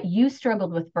 but you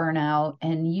struggled with burnout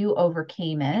and you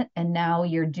overcame it, and now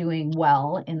you're doing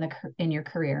well in your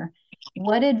career.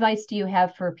 What advice do you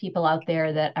have for people out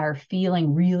there that are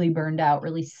feeling really burned out,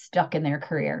 really stuck in their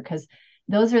career? Because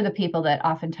those are the people that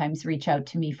oftentimes reach out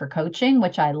to me for coaching,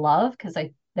 which I love because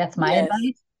I that's my Yes.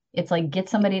 advice. It's like get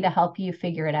somebody to help you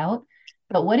figure it out.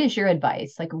 But what is your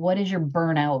advice? Like, what is your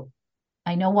burnout?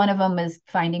 I know one of them is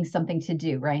finding something to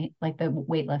do, right? Like the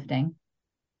weightlifting.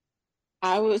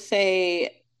 I would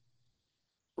say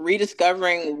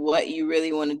rediscovering what you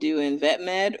really want to do in vet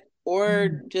med, or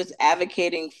Mm. just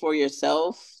advocating for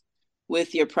yourself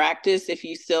with your practice. If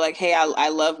you still like, hey, I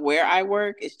love where I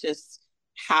work, it's just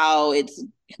how it's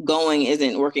going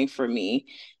isn't working for me.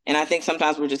 And I think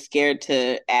sometimes we're just scared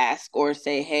to ask or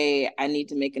say, hey, I need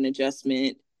to make an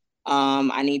adjustment.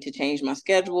 I need to change my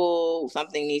schedule.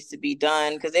 Something needs to be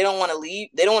done, because they don't want to leave.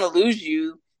 They don't want to lose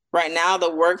you. Right now, the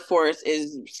workforce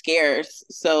is scarce.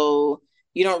 So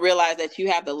you don't realize that you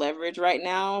have the leverage right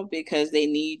now because they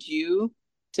need you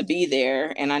to be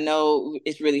there. And I know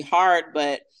it's really hard,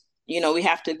 but we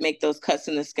have to make those cuts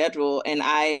in the schedule. And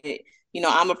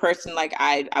I'm a person, like,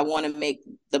 I want to make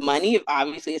the money.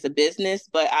 Obviously, it's a business,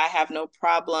 but I have no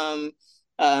problem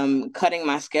cutting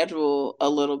my schedule a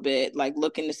little bit, like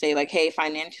looking to say, like, hey,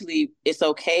 financially, it's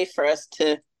okay for us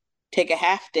to take a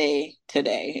half day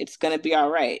today. It's going to be all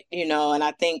right, and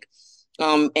I think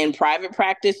in private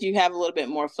practice, you have a little bit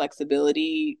more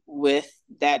flexibility with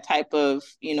that type of,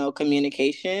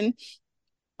 communication,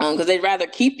 because they'd rather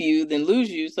keep you than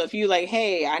lose you. So if you like,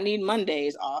 hey, I need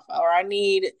Mondays off, or I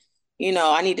need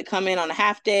to come in on a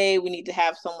half day. We need to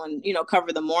have someone,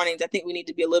 cover the mornings. I think we need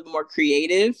to be a little bit more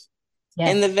creative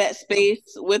in the Yes. vet space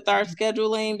with our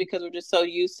scheduling, because we're just so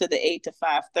used to the 8 to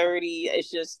 5:30.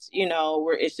 It's just,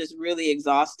 it's just really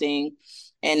exhausting.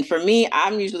 And for me,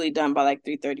 I'm usually done by like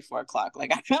 3:30, 4 o'clock.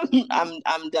 Like,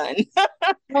 I'm done.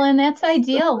 Well, and that's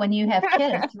ideal when you have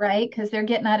kids, right? Because they're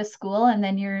getting out of school and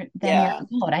then you're Yeah.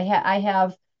 out. I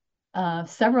have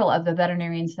several of the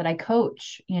veterinarians that I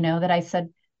coach, that I said,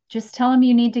 just tell them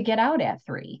you need to get out at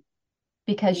 3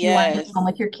 because you want to be Yes. home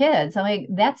with your kids. I'm like,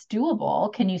 that's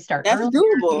doable. Can you start That's earlier?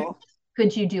 doable.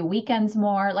 Could you do weekends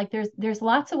more? Like there's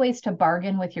lots of ways to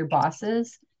bargain with your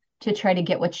bosses to try to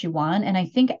get what you want. And I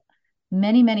think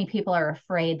many, many people are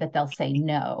afraid that they'll say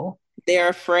no. They're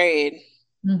afraid.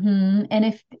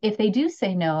 And if they do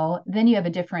say no, then you have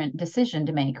a different decision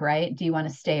to make, right? Do you want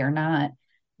to stay or not?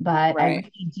 But I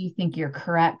Right. really do think you're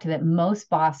correct that most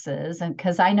bosses, and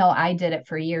because I know I did it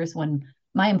for years when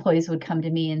my employees would come to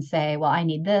me and say, well, I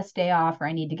need this day off, or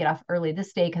I need to get off early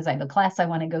this day because I have a class I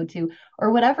want to go to,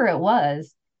 or whatever it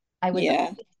was. I was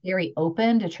Yeah. very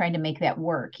open to trying to make that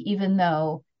work, even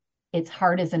though it's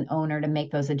hard as an owner to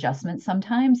make those adjustments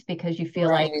sometimes because you feel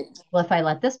like, Right. well, if I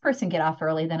let this person get off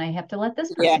early, then I have to let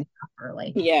this Yeah. person get off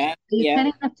early. Yeah. So you Yeah. kind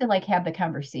of have to like have the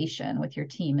conversation with your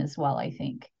team as well, I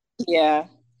think. Yeah.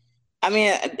 I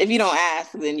mean, if you don't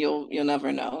ask, then you'll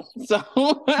never know. So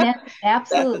That's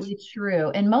that's absolutely true.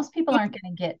 And most people aren't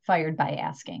going to get fired by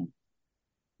asking.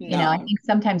 I no, think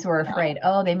sometimes we're no, afraid,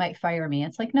 oh, they might fire me.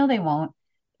 It's like, no, they won't.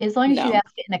 As long as you no.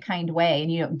 ask it in a kind way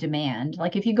and you don't demand.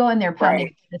 Like if you go in there pounding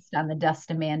Right. your fist on the desk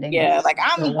demanding, it's Yeah. not Like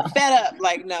gonna go I'm well. fed up.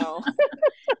 Like, no.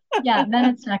 Yeah, then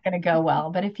it's not going to go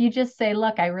well. But if you just say,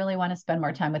 look, I really want to spend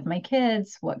more time with my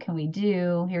kids. What can we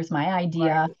do? Here's my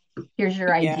idea. Right. Here's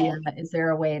your Yeah. idea. Is there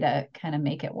a way to kind of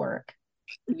make it work?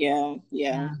 Yeah.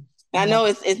 Yeah. Yeah, I I love know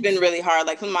it's been really hard.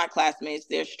 Like some of my classmates,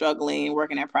 they're struggling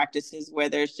working at practices where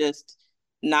there's just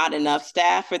not enough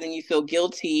staff, or then you feel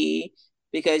guilty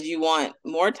because you want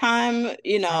more time,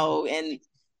 it. and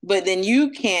but then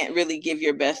you can't really give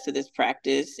your best to this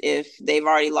practice if they've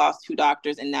already lost two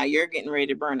doctors and now you're getting ready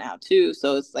to burn out too.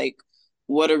 So it's like,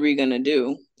 what are we gonna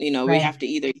do? We Right. have to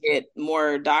either get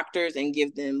more doctors and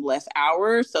give them less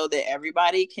hours so that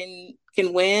everybody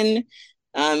can win.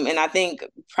 And I think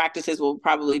practices will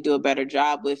probably do a better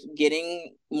job with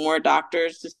getting more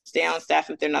doctors to stay on staff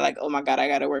if they're not like, oh my God, I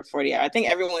got to work 40 hours. I think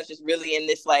everyone's just really in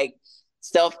this like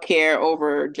self-care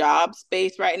over job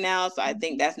space right now. So I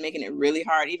think that's making it really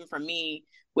hard, even for me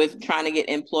with trying to get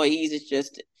employees.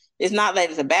 It's not that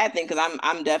it's a bad thing because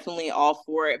I'm definitely all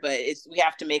for it, but we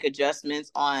have to make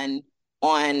adjustments on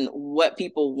what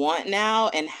people want now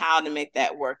and how to make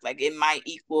that work. Like it might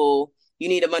equal you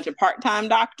need a bunch of part-time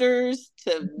doctors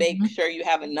to make Mhm. sure you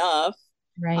have enough.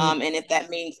 Right. And if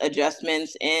that means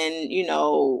adjustments in,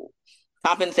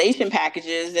 compensation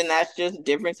packages, then that's just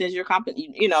differences your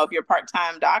if you're a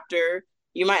part-time doctor,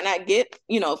 you might not get,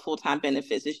 full-time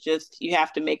benefits. It's just you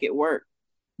have to make it work.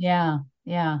 Yeah.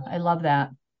 Yeah. I love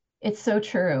that. It's so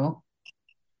true.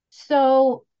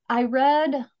 So I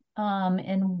read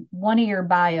in one of your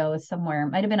bios somewhere, it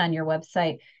might have been on your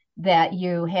website, that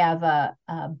you have a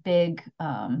big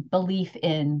belief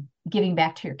in giving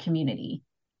back to your community.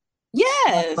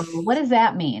 Yes. What does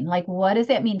that mean? Like, what does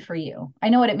that mean for you? I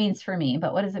know what it means for me,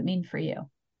 but what does it mean for you?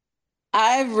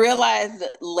 I've realized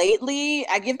lately,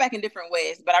 I give back in different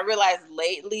ways, but I realized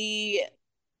lately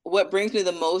what brings me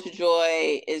the most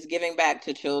joy is giving back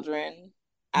to children.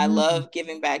 I Mm, love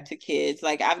giving back to kids.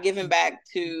 Like I've given back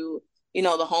to,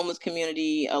 the homeless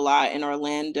community a lot in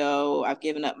Orlando. I've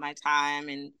given up my time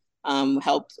and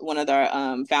helped one of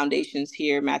our foundations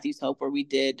here, Matthew's Hope, where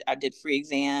I did free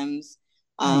exams.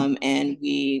 nice. And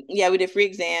we did free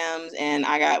exams, and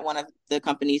I got one of the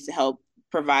companies to help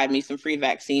provide me some free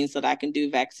vaccines so that I can do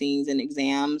vaccines and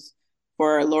exams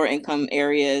for lower income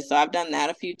areas. So I've done that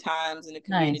a few times in the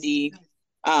Nice. community.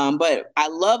 But I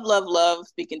love, love, love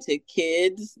speaking to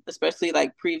kids, especially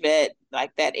like pre-vet,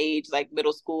 like that age, like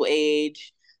middle school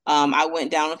age. I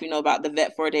went down, if you know about the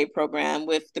Vet for a Day program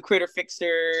with the Critter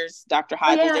Fixers, Dr. Oh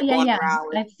Hodges, yeah, they're yeah, going yeah. around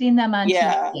with, I've seen them on TV.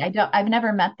 yeah, I've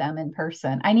never met them in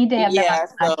person. I need to have them on yeah.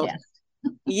 the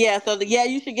So podcast. yeah,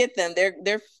 you should get them.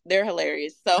 They're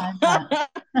hilarious. So I bet.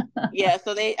 yeah,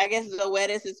 so I guess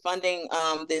Zoetis is funding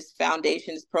this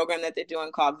foundation, this program that they're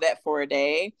doing called Vet for a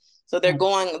Day. So Nice.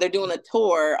 they're doing a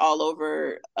tour all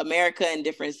over America in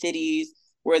different cities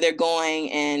where they're going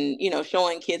and,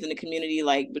 showing kids in the community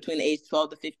like between the age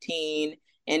 12 to 15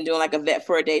 and doing like a Vet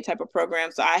for a Day type of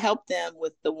program. So I helped them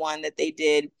with the one that they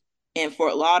did in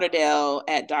Fort Lauderdale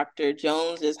at Dr.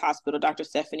 Jones's hospital, Dr.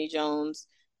 Stephanie Jones.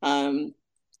 Um,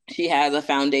 she has a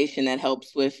foundation that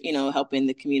helps with helping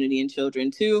the community and children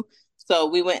too.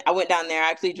 So I went down there. I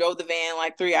actually drove the van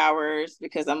like 3 hours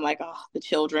because I'm like, oh, the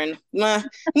children. The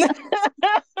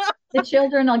The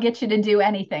children will get you to do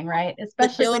anything, right?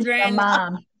 Especially when you're a children.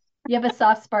 mom. You have a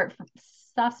soft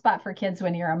spot for kids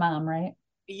when you're a mom, right?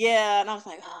 Yeah, and I was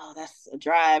like, oh, that's a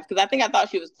drive because I think I thought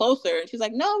she was closer, and she's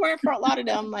like, no, we're in Fort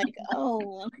Lauderdale. I'm like,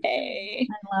 oh, okay,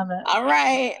 I love it. all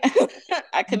right. I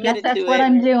I guess committed to that's what it.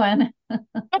 I'm doing.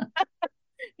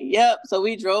 Yep. So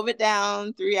we drove it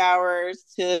down 3 hours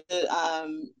to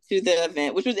the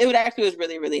event, which was it would actually was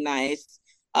really, really nice.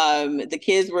 The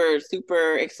kids were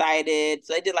super excited.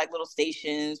 So they did like little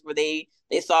stations where they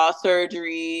saw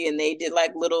surgery, and they did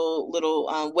like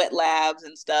little wet labs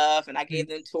and stuff. And I gave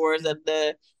them tours of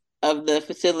the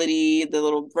facility, the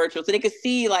little virtual, so they could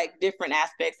see like different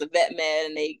aspects of vet med,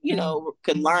 and they,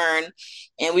 could learn.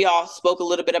 And we all spoke a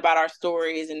little bit about our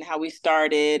stories and how we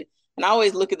started. And I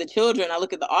always look at the children, I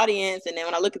look at the audience, and then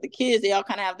when I look at the kids, they all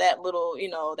kind of have that little,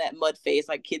 that mud face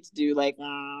like kids do, like,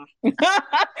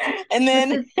 and then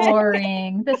this is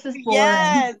boring. This is boring.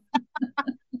 Yes.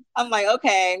 I'm like,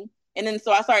 okay. And then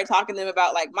so I started talking to them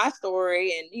about like my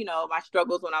story and, my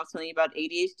struggles when I was telling you about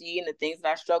ADHD and the things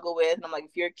that I struggle with. And I'm like,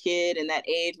 if you're a kid in that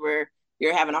age where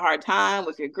you're having a hard time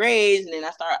with your grades, and then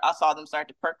I saw them start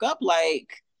to perk up,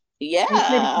 like,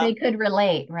 yeah. They could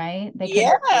relate, right? They could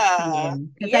yeah. relate to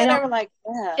you. Yeah, they were like,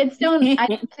 yeah.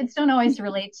 Kids don't always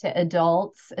relate to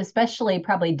adults, especially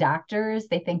probably doctors.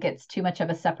 They think it's too much of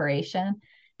a separation.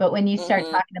 But when you start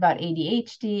talking about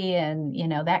ADHD and,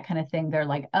 that kind of thing, they're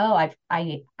like, oh,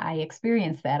 I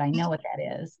experienced that. I know what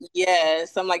that is.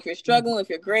 Yes. I'm like, if you're struggling with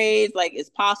your grades, like,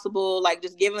 it's possible. Like,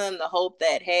 just giving them the hope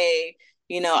that, hey,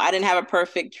 I didn't have a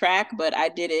perfect track, but I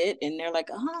did it. And they're like,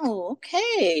 oh,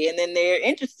 okay. And then they're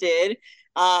interested.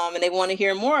 And they want to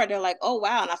hear more. They're like, oh,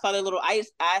 wow. And I saw their little eyes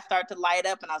start to light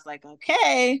up. And I was like,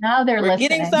 okay, now we're listening.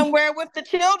 Getting somewhere with the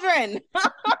children.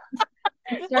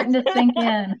 It's starting to sink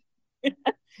in.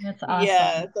 That's awesome.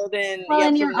 Yeah. So then,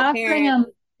 and you're offering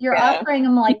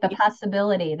them like the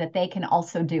possibility that they can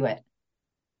also do it.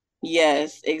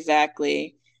 Yes,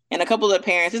 exactly. And a couple of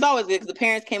parents, it's always good because the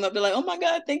parents came up, they're like, oh my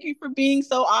God, thank you for being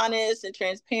so honest and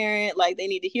transparent. Like, they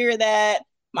need to hear that.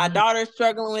 My daughter's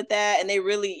struggling with that. And they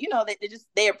really,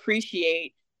 they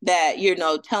appreciate that,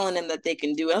 telling them that they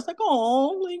can do it. I was like,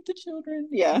 oh, like the children.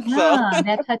 Yeah. So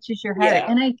that touches your heart. Yeah.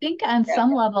 And I think on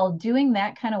some level, doing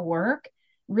that kind of work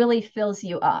really fills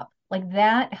you up. Like,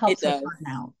 that helps with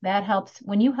burnout. That helps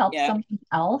when you help someone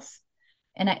else.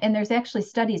 And there's actually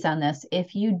studies on this.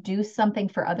 If you do something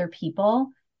for other people,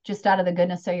 just out of the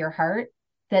goodness of your heart,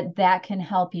 that can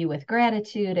help you with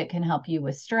gratitude. It can help you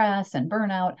with stress and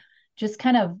burnout, just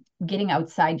kind of getting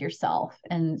outside yourself.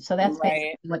 And so that's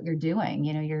basically what you're doing.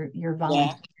 You're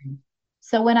volunteering. Yeah.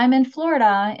 So when I'm in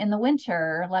Florida in the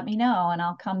winter, let me know and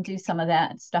I'll come do some of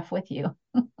that stuff with you.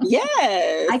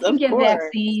 Yes. I can give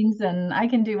vaccines and I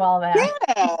can do all that.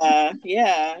 Yeah.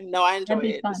 Yeah. No, I enjoy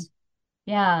it. Fun.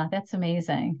 Yeah, that's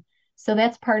amazing. So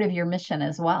that's part of your mission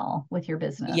as well with your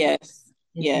business. Yes.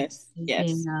 Yes.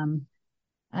 Being,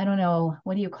 I don't know,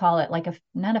 what do you call it? Like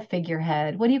not a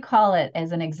figurehead. What do you call it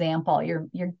as an example?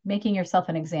 You're making yourself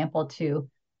an example to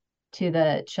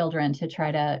the children to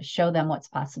try to show them what's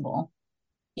possible.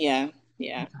 Yeah.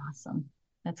 Yeah. That's awesome.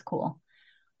 That's cool.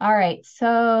 All right.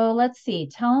 So let's see.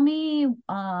 Tell me,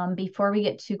 before we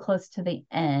get too close to the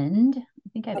end, I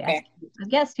think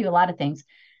I've asked you a lot of things.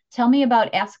 Tell me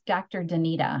about Ask Dr.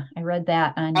 Donita. I read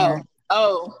that on your.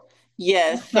 Oh,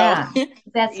 yes. So is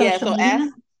that social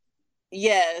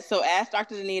media? So Ask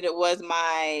Dr. Donita was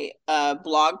my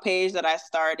blog page that I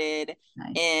started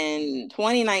in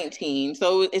 2019.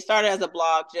 So it started as a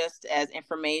blog just as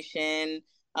information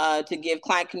to give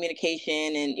client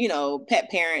communication and, pet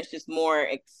parents just more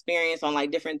experience on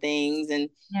like different things. And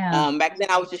back then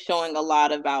I was just showing a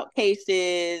lot about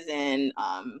cases and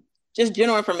just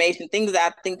general information, things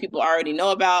that I think people already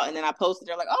know about. And then I posted,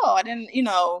 they're like, oh, I didn't the things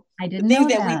know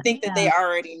that we think that they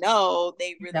already know,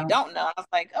 they really don't know. And I was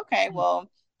like, okay, well,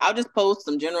 I'll just post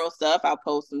some general stuff. I'll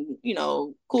post some,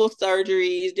 cool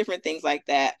surgeries, different things like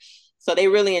that. So they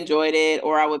really enjoyed it.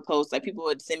 Or I would post, like, people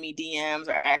would send me DMs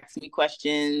or ask me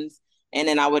questions, and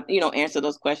then I would, answer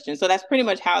those questions. So that's pretty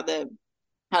much how the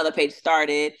page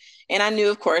started. And I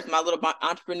knew, of course, my little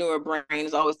entrepreneur brain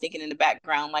is always thinking in the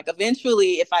background, like,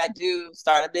 eventually, if I do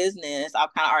start a business,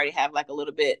 I'll kind of already have like a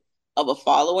little bit of a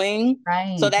following.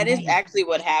 Right. So that is actually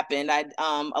what happened.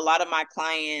 A lot of my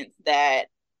clients that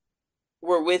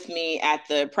were with me at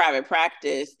the private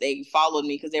practice, they followed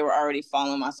me because they were already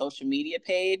following my social media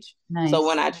page. Nice. So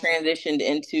when I transitioned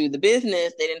into the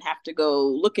business, they didn't have to go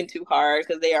looking too hard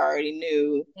because they already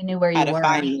knew where how you were.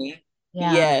 Find me.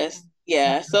 Yeah. Yes.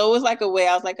 Yeah. So it was like a way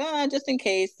I was like, just in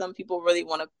case some people really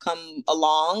want to come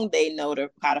along, they know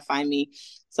how to find me.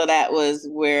 So that was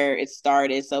where it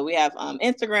started. So we have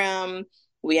Instagram,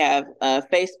 we have a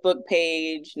Facebook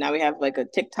page. Now we have like a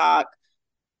TikTok.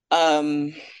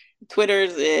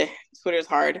 Twitter's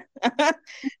hard.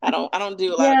 I don't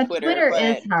do a lot of Twitter. Twitter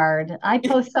is hard. I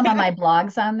post some of my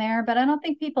blogs on there, but I don't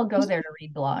think people go there to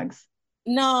read blogs.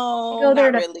 No, they go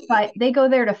there not to really. fight. They go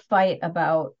there to fight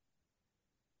about.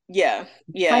 Yeah.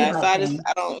 So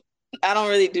I don't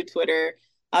really do Twitter.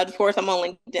 Of course, I'm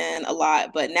on LinkedIn a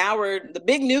lot, but now the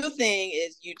big new thing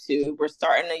is YouTube. We're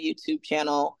starting a YouTube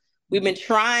channel. We've been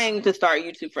trying to start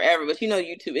YouTube forever, but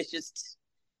YouTube is just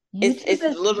YouTube it's a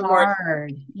is little bit more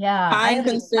hard. Yeah. time I have a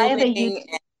YouTube, consuming.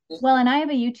 well, and I have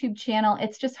a YouTube channel.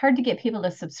 It's just hard to get people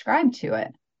to subscribe to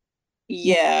it,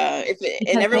 you know, Yeah, and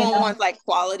because they everyone know, wants like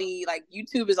quality, like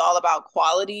YouTube is all about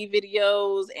quality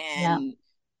videos yeah, and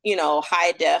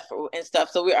high def and stuff.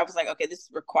 So I was like, okay, this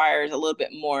requires a little bit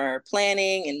more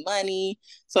planning and money.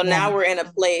 So yeah, now we're in a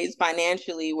place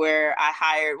financially where I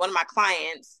hired one of my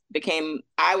clients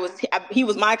he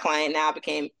was my client, now I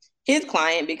became his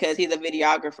client because he's a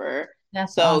videographer.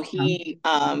 that's So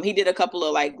awesome. he did a couple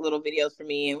of like little videos for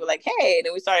me, and we're like, hey, and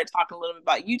then we started talking a little bit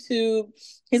about YouTube.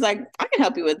 He's like, I can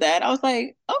help you with that. I was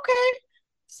like, okay.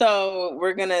 So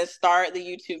we're gonna start the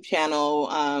YouTube channel.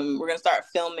 We're gonna start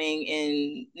filming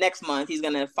in next month. He's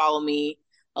gonna follow me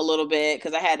a little bit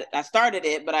because I started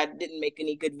it, but I didn't make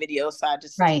any good videos, so I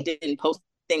just Right, didn't post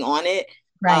anything on it.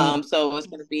 right. So it's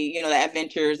gonna be the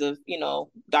adventures of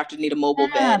Dr. Nita Mobile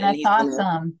Yeah, Vet, and that's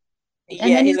awesome. And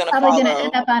then he's you're gonna probably going to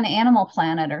end follow. up on Animal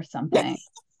Planet or something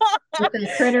with the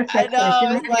critter I fixers. know.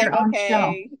 You'll It's have like, your own show.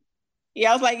 okay.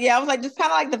 I was like, just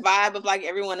kind of like the vibe of like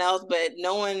everyone else, but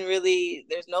no one really,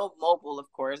 there's no mobile,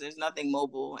 of course. There's nothing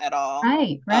mobile at all.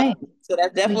 Right, right. So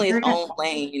that's Well, definitely his you're own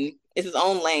lane. It's his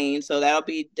own lane. So that'll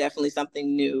be definitely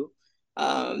something new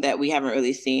that we haven't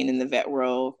really seen in the vet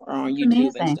world or on That's YouTube and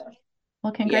amazing. stuff.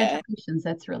 Well, Yeah. congratulations.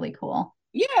 That's really cool.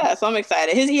 Yeah, so I'm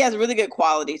excited. He has really good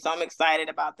quality, so I'm excited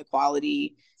about the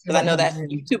quality See because I what know he'll that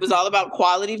do. YouTube is all about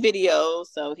quality videos.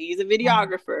 So he's a Yeah.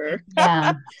 videographer.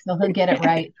 Yeah. So he'll get it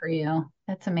right for you.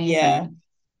 That's Yeah, amazing.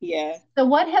 yeah. So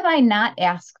what have I not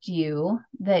asked you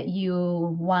that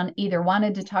you either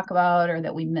wanted to talk about or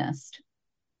that we missed?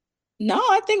 No,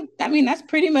 I mean that's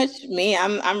pretty much me.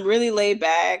 I'm really laid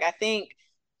back.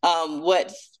 Um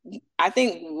what's I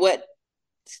think what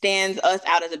stands us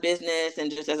out as a business and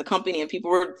just as a company and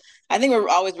I think we're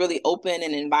always really open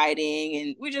and inviting,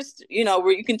 and we just,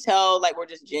 where you can tell like we're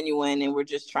just genuine and we're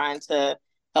just trying to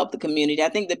help the community. I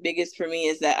think the biggest for me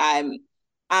is that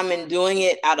I'm in doing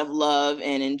it out of love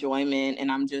and enjoyment,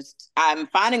 and I'm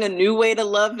finding a new way to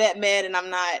love vet med, and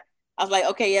I was like,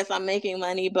 okay, yes, I'm making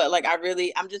money, but like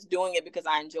I'm just doing it because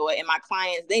I enjoy it. And my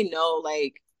clients, they know,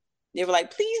 like they were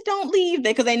like, please don't leave,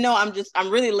 because they know I'm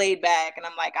really laid back, and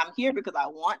I'm like, I'm here because I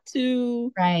want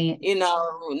to, Right.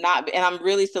 not, and I'm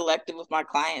really selective with my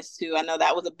clients too. I know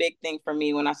that was a big thing for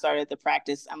me when I started the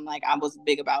practice. I'm like, I was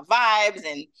big about vibes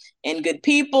and good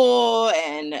people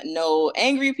and no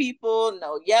angry people,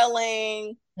 no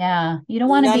yelling, Yeah. You don't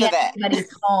want to none be of at that. anybody's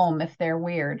home if they're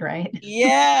weird, right?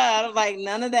 Yeah, I'm like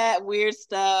none of that weird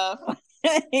stuff.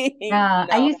 Yeah.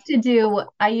 I No. used to do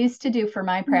I used to do for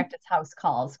my practice house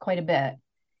calls quite a bit.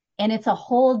 And it's a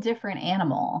whole different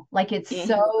animal. Like it's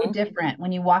so Mhm. different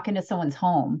when you walk into someone's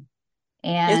home It's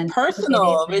and the way they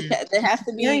personal. live. It has It's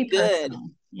to be very good. personal.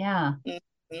 Yeah.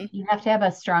 Mhm. You have to have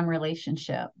a strong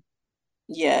relationship.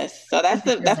 Yes. So With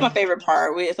the that's my human. favorite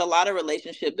part. It's a lot of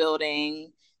relationship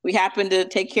building. We happen to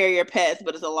take care of your pets,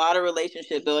 but it's a lot of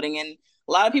relationship building. And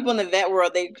a lot of people in the vet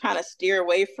world, they kind of steer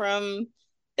away from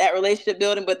that relationship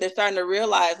building, but they're starting to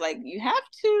realize like you have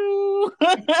to.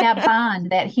 It's that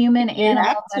bond, that human You animal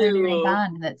have veterinary to.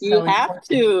 bond that's You so have important.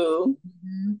 to.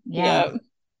 Yeah. Yep.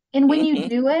 And when you Hmm.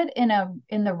 do it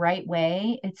in the right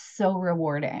way, it's so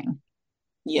rewarding.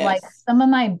 Like Yes. some of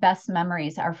my best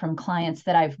memories are from clients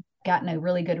that I've gotten a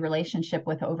really good relationship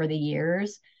with over the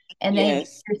years. And then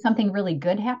Yes. either something really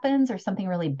good happens or something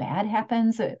really bad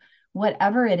happens.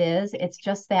 Whatever it is, it's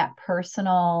just that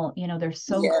personal, they're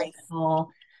so Yes.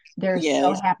 grateful. They're so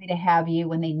Yes. happy to have you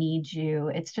when they need you.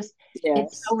 It's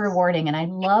Yes. so rewarding. And I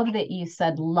love that you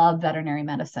said love veterinary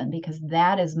medicine because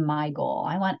that is my goal.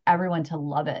 I want everyone to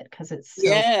love it because it's so,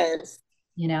 Yes.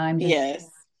 you know, I'm just Yes.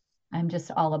 I'm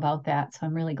just all about that. So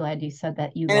I'm really glad you said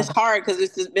that you And it's love it. hard because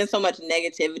there's just been so much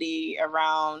negativity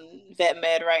around vet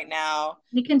med right now.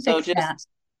 We can So fix that. just,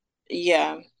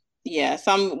 yeah, yeah.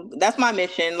 That's my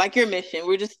mission, like your mission.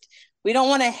 We don't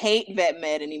want to hate vet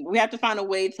med anymore. We have to find a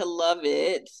way to love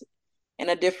it in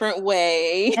a different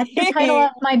way. That's the title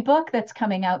of my book that's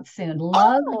coming out soon.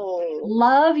 Oh,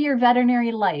 Love your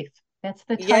veterinary life. That's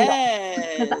the title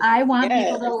because yes, I want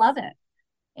people to yes, love it.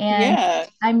 And yeah.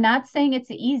 I'm not saying it's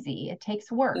easy. It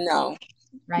takes work, No,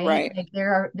 right? right. Like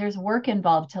there's work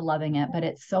involved to loving it, but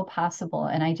it's so possible.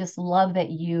 And I just love that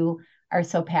you are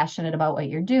so passionate about what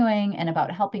you're doing and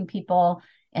about helping people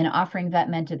and offering vet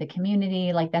med to the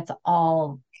community. Like it's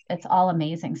all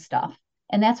amazing stuff.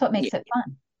 And that's what Yeah. makes it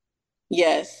fun.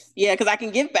 Yes. Yeah, because I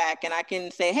can give back and I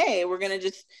can say, hey, we're gonna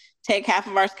just take half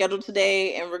of our schedule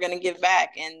today and we're going to give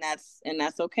back, and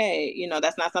that's okay.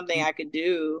 That's not something I could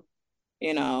do,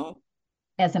 you know.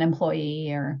 As an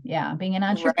employee, or being an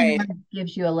entrepreneur Right.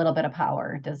 gives you a little bit of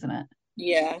power, doesn't it?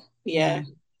 Yeah. Yeah.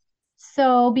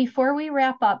 So before we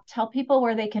wrap up, tell people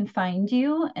where they can find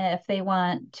you if they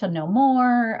want to know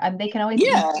more. They can always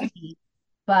Yeah. email me,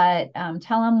 but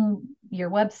tell them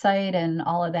your website and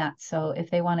all of that. So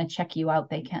if they want to check you out,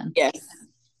 they can. Yes.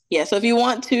 Yeah. So if you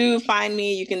want to find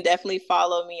me, you can definitely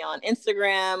follow me on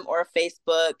Instagram or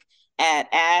Facebook at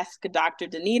Ask Dr.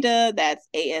 Donita. That's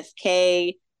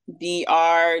AskDrDonita.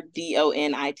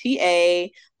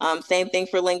 Same thing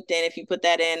for LinkedIn. If you put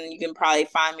that in, you can probably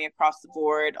find me across the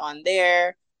board on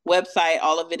there. Website,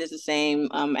 all of it is the same,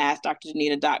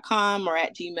 askdrdonita.com or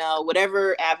at Gmail,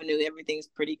 whatever avenue, everything's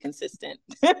pretty consistent.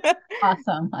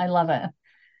 Awesome. I love it.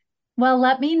 Well,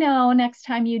 let me know next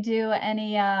time you do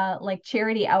any like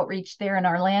charity outreach there in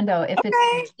Orlando. If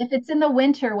it's in the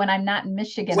winter when I'm not in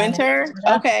Michigan. Winter?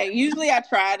 Okay. Usually I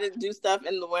try to do stuff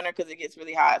in the winter because it gets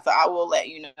really hot. So I will let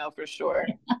you know for sure.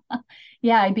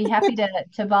 Yeah, I'd be happy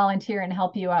to volunteer and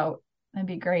help you out. That'd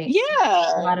be great.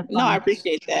 Yeah. A lot of fun. No, I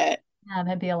appreciate that. Yeah,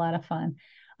 that'd be a lot of fun.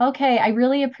 Okay, I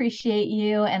really appreciate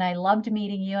you, and I loved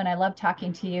meeting you, and I love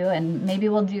talking to you, and maybe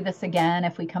we'll do this again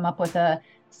if we come up with a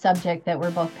subject that we're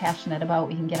both passionate about.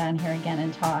 We can get on here again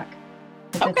and talk.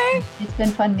 Okay. It's been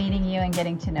fun meeting you and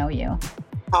getting to know you.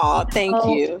 Oh, thank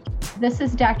you. This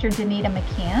is Dr. Donita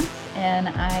McCants, and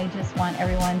I just want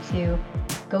everyone to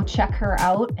go check her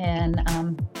out and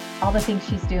all the things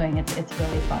she's doing. It's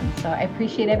really fun. So I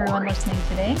appreciate everyone listening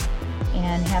today,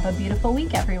 and have a beautiful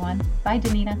week, everyone. Bye,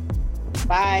 Donita.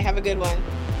 Bye. Have a good one.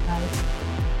 Bye.